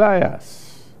liars.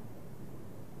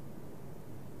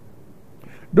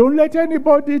 Don't let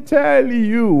anybody tell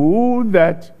you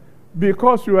that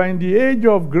because you are in the age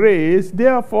of grace,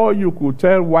 therefore you could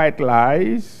tell white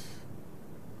lies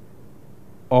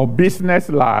or business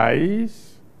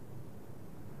lies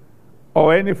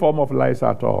or any form of lies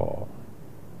at all.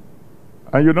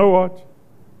 And you know what?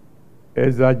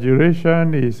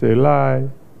 Exaggeration is a lie.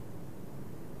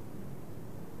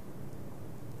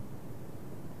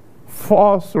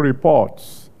 False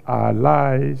reports are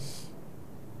lies.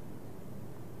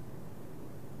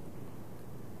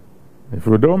 If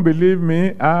you don't believe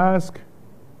me, ask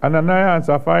Ananias and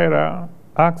Sapphira,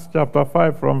 Acts chapter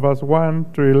 5 from verse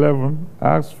 1 to 11.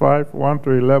 Acts 5, 1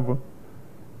 to 11.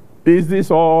 Is this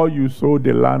all you sold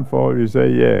the land for? You say,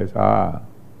 yes.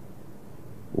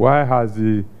 Why has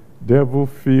the devil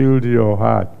filled your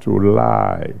heart to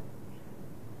lie?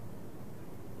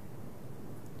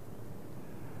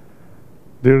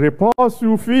 The reports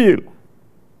you feel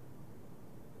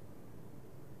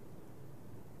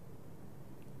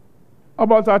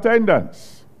about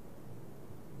attendance,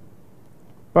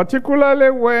 particularly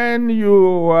when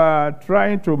you are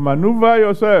trying to maneuver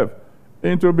yourself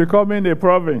into becoming a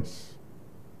province,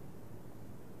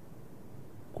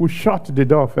 could shut the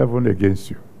door of heaven against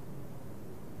you.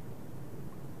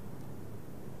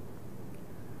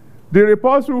 The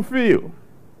reports you feel,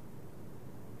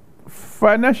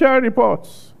 financial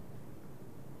reports,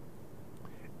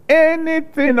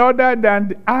 anything other than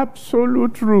the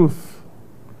absolute truth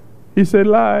is a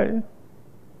lie.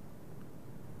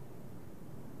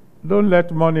 Don't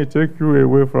let money take you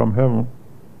away from heaven.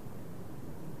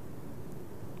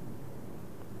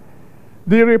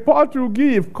 The report you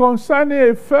give concerning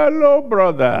a fellow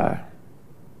brother,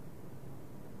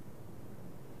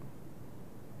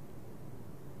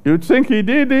 you think he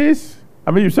did this?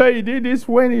 You say he did this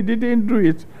when he didn't do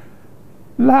it.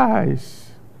 Lies.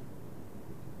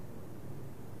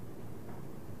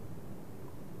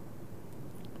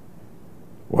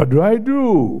 What do I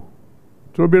do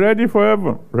to be ready for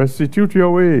heaven? Restitute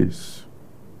your ways.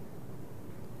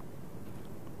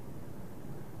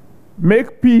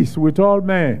 Make peace with all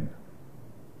men.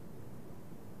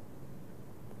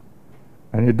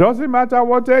 And it doesn't matter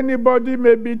what anybody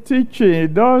may be teaching.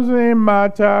 It doesn't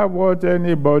matter what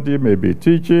anybody may be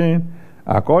teaching.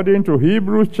 According to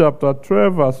Hebrews chapter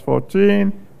 12 verse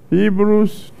 14,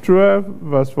 Hebrews 12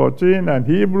 verse 14, and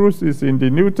Hebrews is in the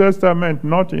New Testament,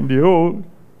 not in the Old.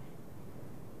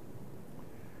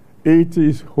 It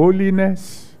is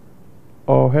holiness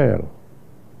or hell.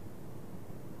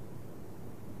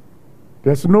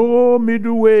 There's no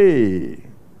middle way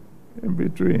in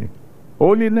between.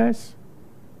 Holiness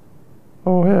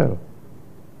or hell.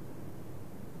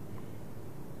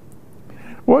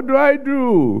 What do I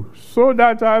do so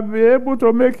that I'll be able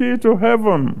to make it to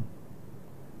heaven?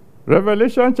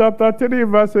 Revelation chapter 3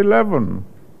 verse 11.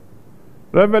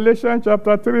 Revelation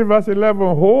chapter 3 verse 11.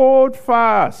 Hold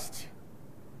fast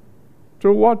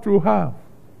to what you have.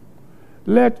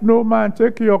 Let no man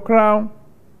take your crown.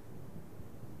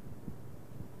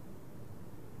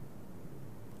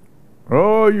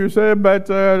 Oh, you say, but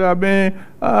there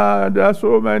are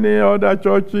so many other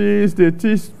churches, they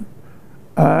teach.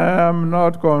 I am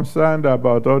not concerned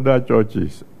about other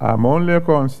churches. I'm only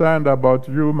concerned about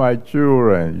you, my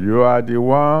children. You are the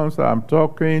ones I'm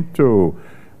talking to,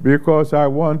 because I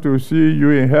want to see you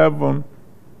in heaven.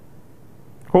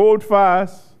 Hold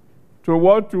fast to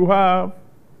what you have,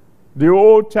 the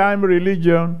old-time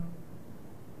religion.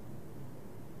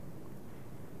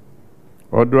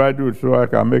 What do I do so I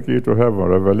can make it to heaven?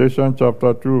 Revelation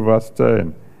chapter 2 verse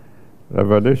 10.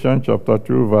 Revelation chapter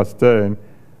 2 verse 10.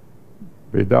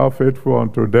 Be thou faithful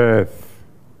unto death,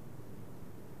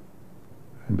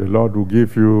 and the Lord will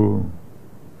give you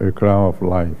a crown of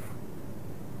life.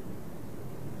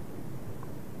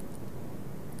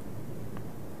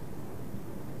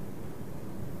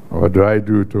 What do I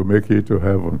do to make it to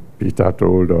heaven? Peter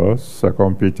told us,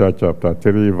 2 Peter chapter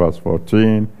 3 verse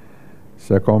 14.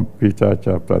 2 Peter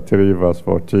chapter 3 verse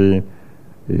 14.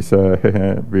 He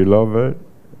said, beloved,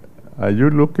 are you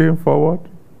looking forward?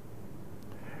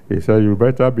 He said, you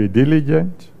better be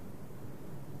diligent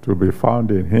to be found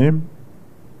in him,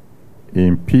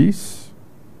 in peace,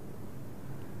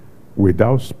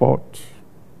 without spot,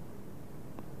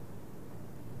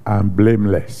 and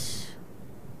blameless.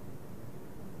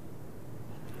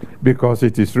 Because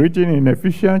it is written in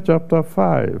Ephesians chapter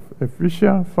 5.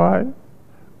 Ephesians 5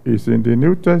 is in the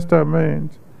New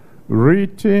Testament.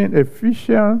 Written,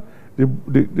 Ephesians,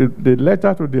 the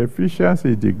letter to the Ephesians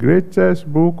is the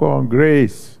greatest book on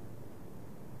grace.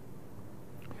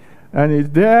 And it's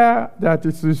there that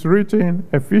it is written,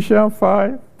 Ephesians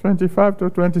 5, 25 to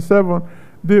 27,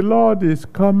 the Lord is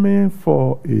coming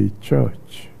for a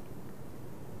church,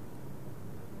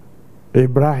 a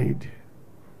bride,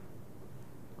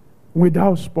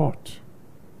 without spot,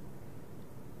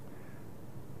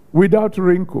 without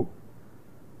wrinkle,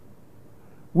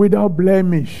 without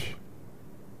blemish.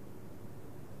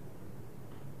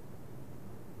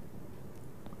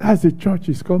 That's the church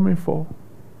is coming for.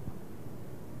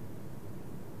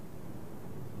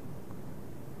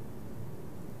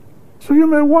 So you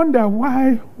may wonder,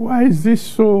 why is this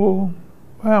so,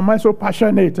 why am I so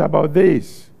passionate about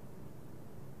this?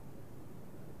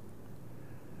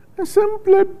 And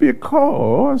simply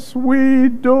because we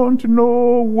don't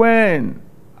know when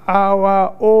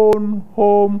our own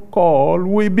home call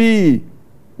will be.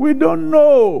 We don't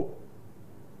know.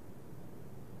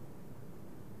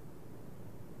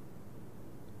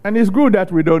 And it's good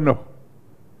that we don't know.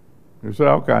 You say,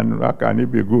 how can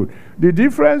it be good? The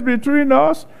difference between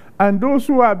us and those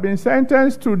who have been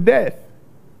sentenced to death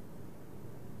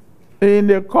in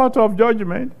the court of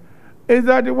judgment is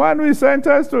that the one who is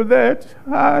sentenced to death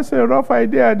has a rough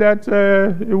idea that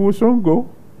it will soon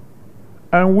go.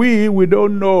 And we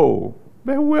don't know.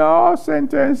 But we are all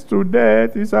sentenced to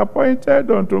death. It's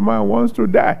appointed unto man wants to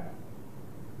die.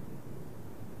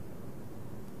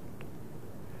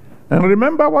 And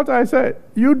remember what I said.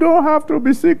 You don't have to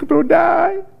be sick to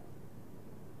die.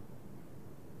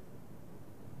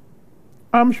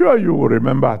 I'm sure you will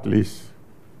remember at least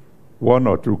one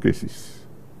or two cases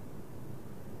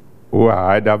who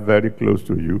are either very close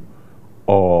to you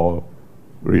or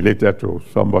related to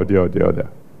somebody or the other.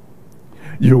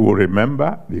 You will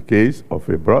remember the case of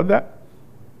a brother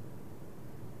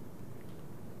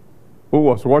who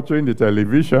was watching the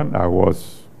television. I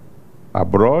was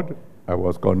abroad. I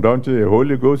was conducting a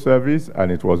Holy Ghost service,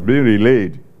 and it was being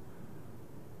relayed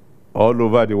all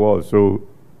over the world. So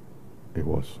he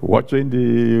was watching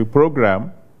the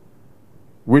program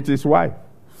with his wife,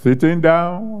 sitting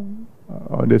down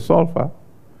on the sofa.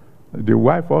 The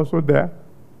wife also there.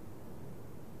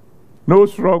 No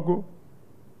struggle,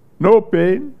 no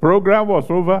pain. Program was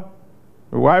over.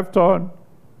 The wife turned.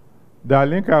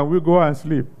 Darling, can we go and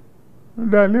sleep?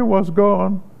 Darling was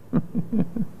gone.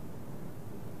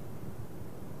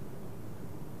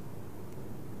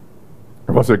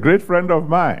 He was a great friend of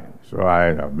mine. So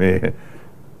I mean,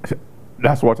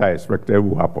 that's what I expected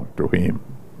would happen to him.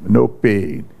 No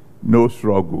pain, no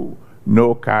struggle,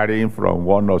 no carrying from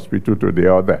one hospital to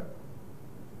the other.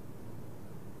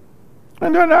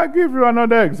 And then I'll give you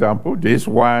another example. This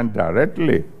one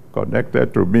directly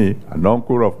connected to me, an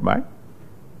uncle of mine.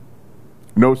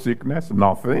 No sickness,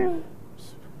 nothing.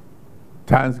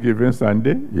 Thanksgiving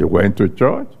Sunday, he went to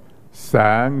church,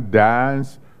 sang,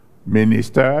 danced,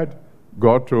 ministered,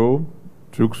 got home,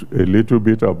 took a little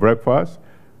bit of breakfast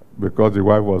because the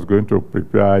wife was going to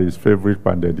prepare his favorite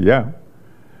pounded yam.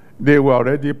 They were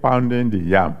already pounding the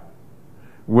yam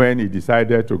when he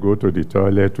decided to go to the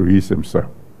toilet to ease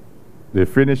himself. They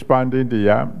finished pounding the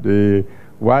yam. The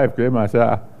wife came and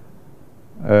said,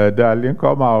 darling,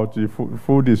 come out, the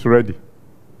food is ready.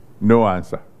 No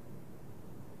answer.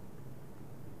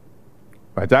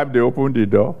 By the time they opened the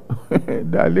door,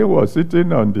 darling was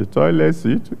sitting on the toilet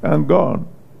seat and gone.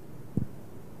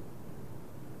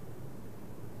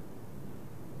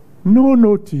 No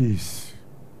notice.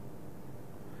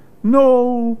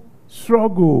 No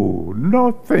struggle.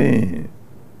 Nothing.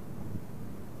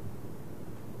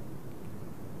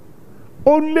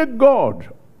 Only God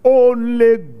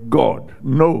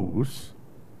knows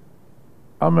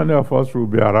how many of us will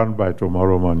be around by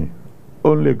tomorrow morning.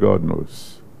 Only God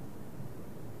knows.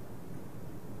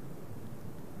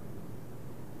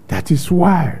 That is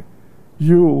why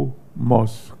you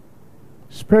must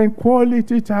spend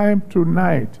quality time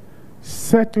tonight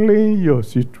settling your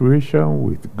situation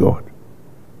with God.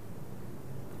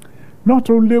 Not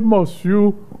only must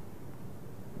you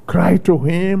cry to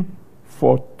Him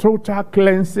for total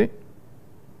cleansing,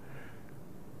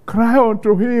 cry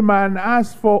unto Him and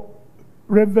ask for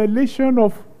revelation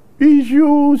of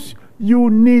issues you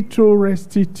need to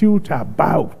restitute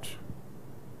about.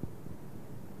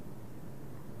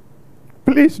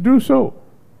 Please do so.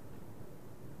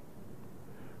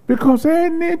 Because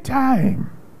any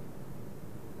time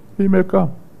He may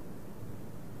come.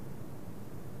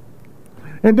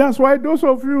 And that's why those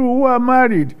of you who are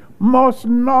married must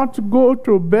not go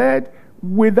to bed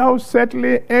without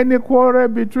settling any quarrel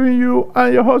between you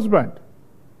and your husband.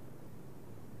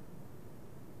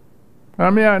 I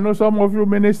mean, I know some of you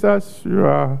ministers, you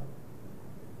are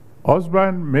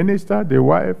husband, minister, the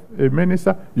wife, a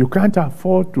minister. You can't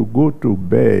afford to go to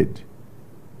bed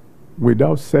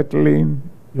without settling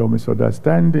your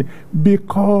misunderstanding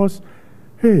because,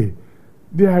 hey,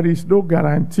 there is no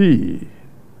guarantee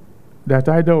that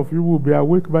either of you will be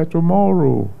awake by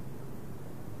tomorrow.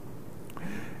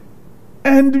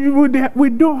 And we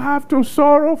don't have to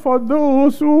sorrow for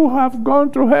those who have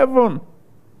gone to heaven.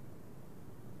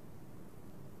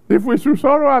 If we should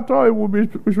sorrow at all, we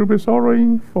should be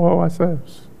sorrowing for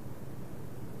ourselves.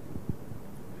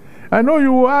 I know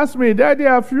you will ask me, Daddy,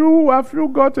 have you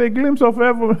got a glimpse of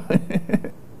heaven?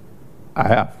 I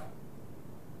have.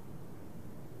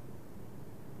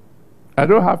 I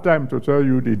don't have time to tell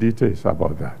you the details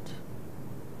about that.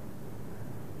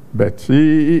 But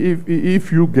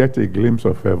if you get a glimpse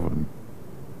of heaven,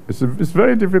 it's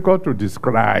very difficult to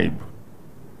describe.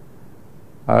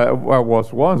 I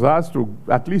was once asked to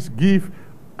at least give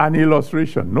an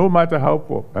illustration, no matter how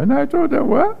poor. And I told them,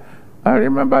 well, I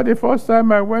remember the first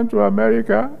time I went to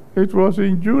America. It was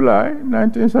in July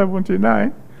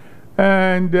 1979.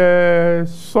 And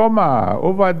summer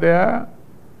over there,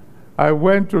 I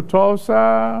went to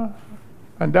Tulsa.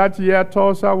 And that year,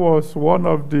 Tulsa was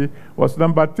was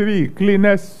number 3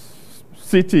 cleanest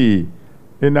city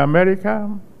in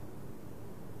America.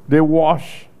 They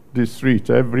wash the street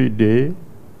every day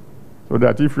so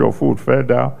that if your food fell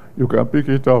down, you can pick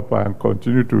it up and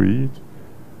continue to eat.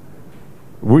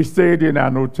 We stayed in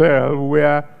an hotel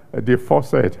where the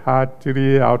faucet had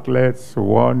 3 outlets.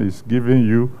 One is giving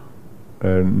you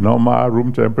normal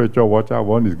room temperature water.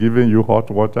 One is giving you hot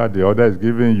water. The other is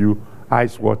giving you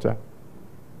ice water.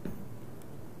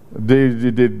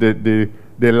 The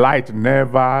light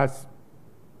never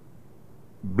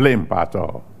blimp at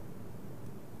all.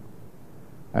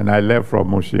 And I left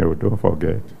from Moshio, don't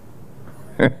forget.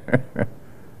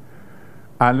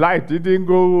 And light didn't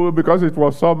go, because it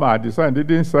was summer, the sun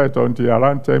didn't set until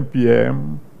around 10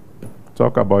 p.m.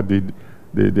 Talk about the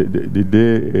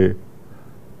day,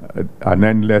 an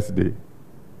endless day.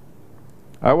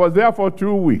 I was there for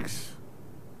 2 weeks.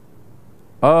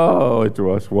 Oh, it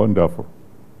was wonderful.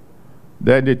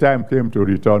 Then the time came to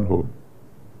return home.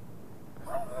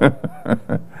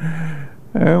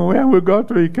 And when we got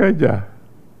to Ikeja,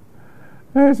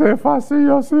 I said, fasten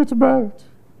your seatbelt.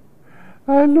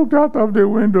 I looked out of the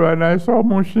window and I saw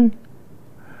Mushi.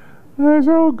 I said,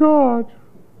 oh God,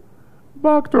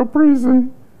 back to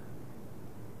prison.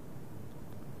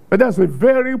 But that's a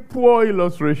very poor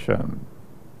illustration.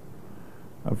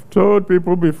 I've told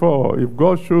people before, if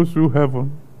God shows you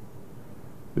heaven,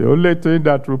 the only thing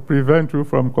that will prevent you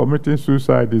from committing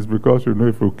suicide is because you know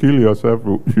if you kill yourself,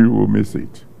 you will miss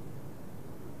it.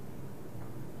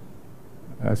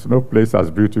 There's no place as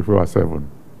beautiful as heaven.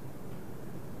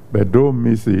 But don't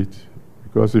miss it,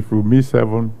 because if you miss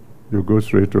heaven, you go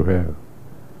straight to hell.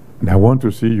 And I want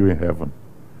to see you in heaven.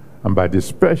 And by the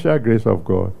special grace of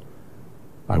God,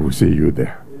 I will see you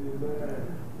there.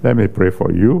 Amen. Let me pray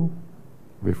for you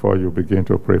before you begin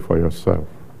to pray for yourself.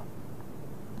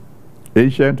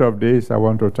 Ancient of Days, I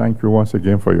want to thank you once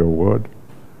again for your word.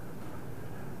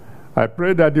 I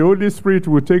pray that the Holy Spirit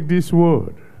will take this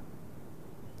word,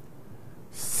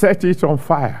 set it on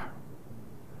fire,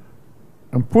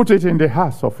 and put it in the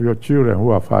hearts of your children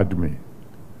who have heard me,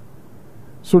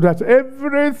 so that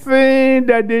everything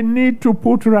that they need to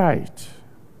put right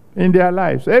in their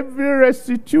lives, every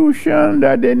restitution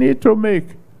that they need to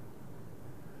make,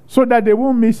 so that they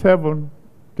won't miss heaven,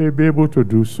 they'll be able to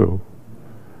do so.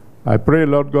 I pray,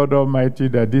 Lord God Almighty,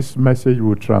 that this message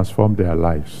will transform their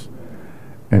lives,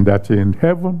 and that in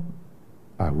heaven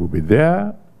I will be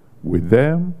there with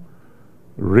them,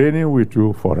 reigning with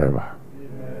you forever.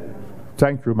 Amen.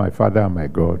 Thank you, my Father and my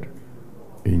God.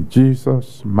 In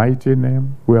Jesus' mighty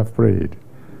name we have prayed.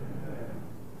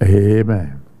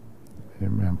 Amen.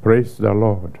 Amen. Praise the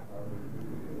Lord.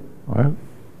 Well,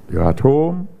 you're at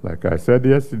home, like I said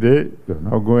yesterday, you're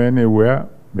not going anywhere.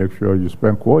 Make sure you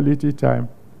spend quality time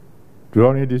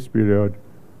during this period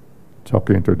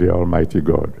talking to the Almighty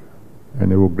God.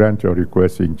 And He will grant your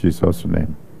request in Jesus'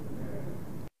 name.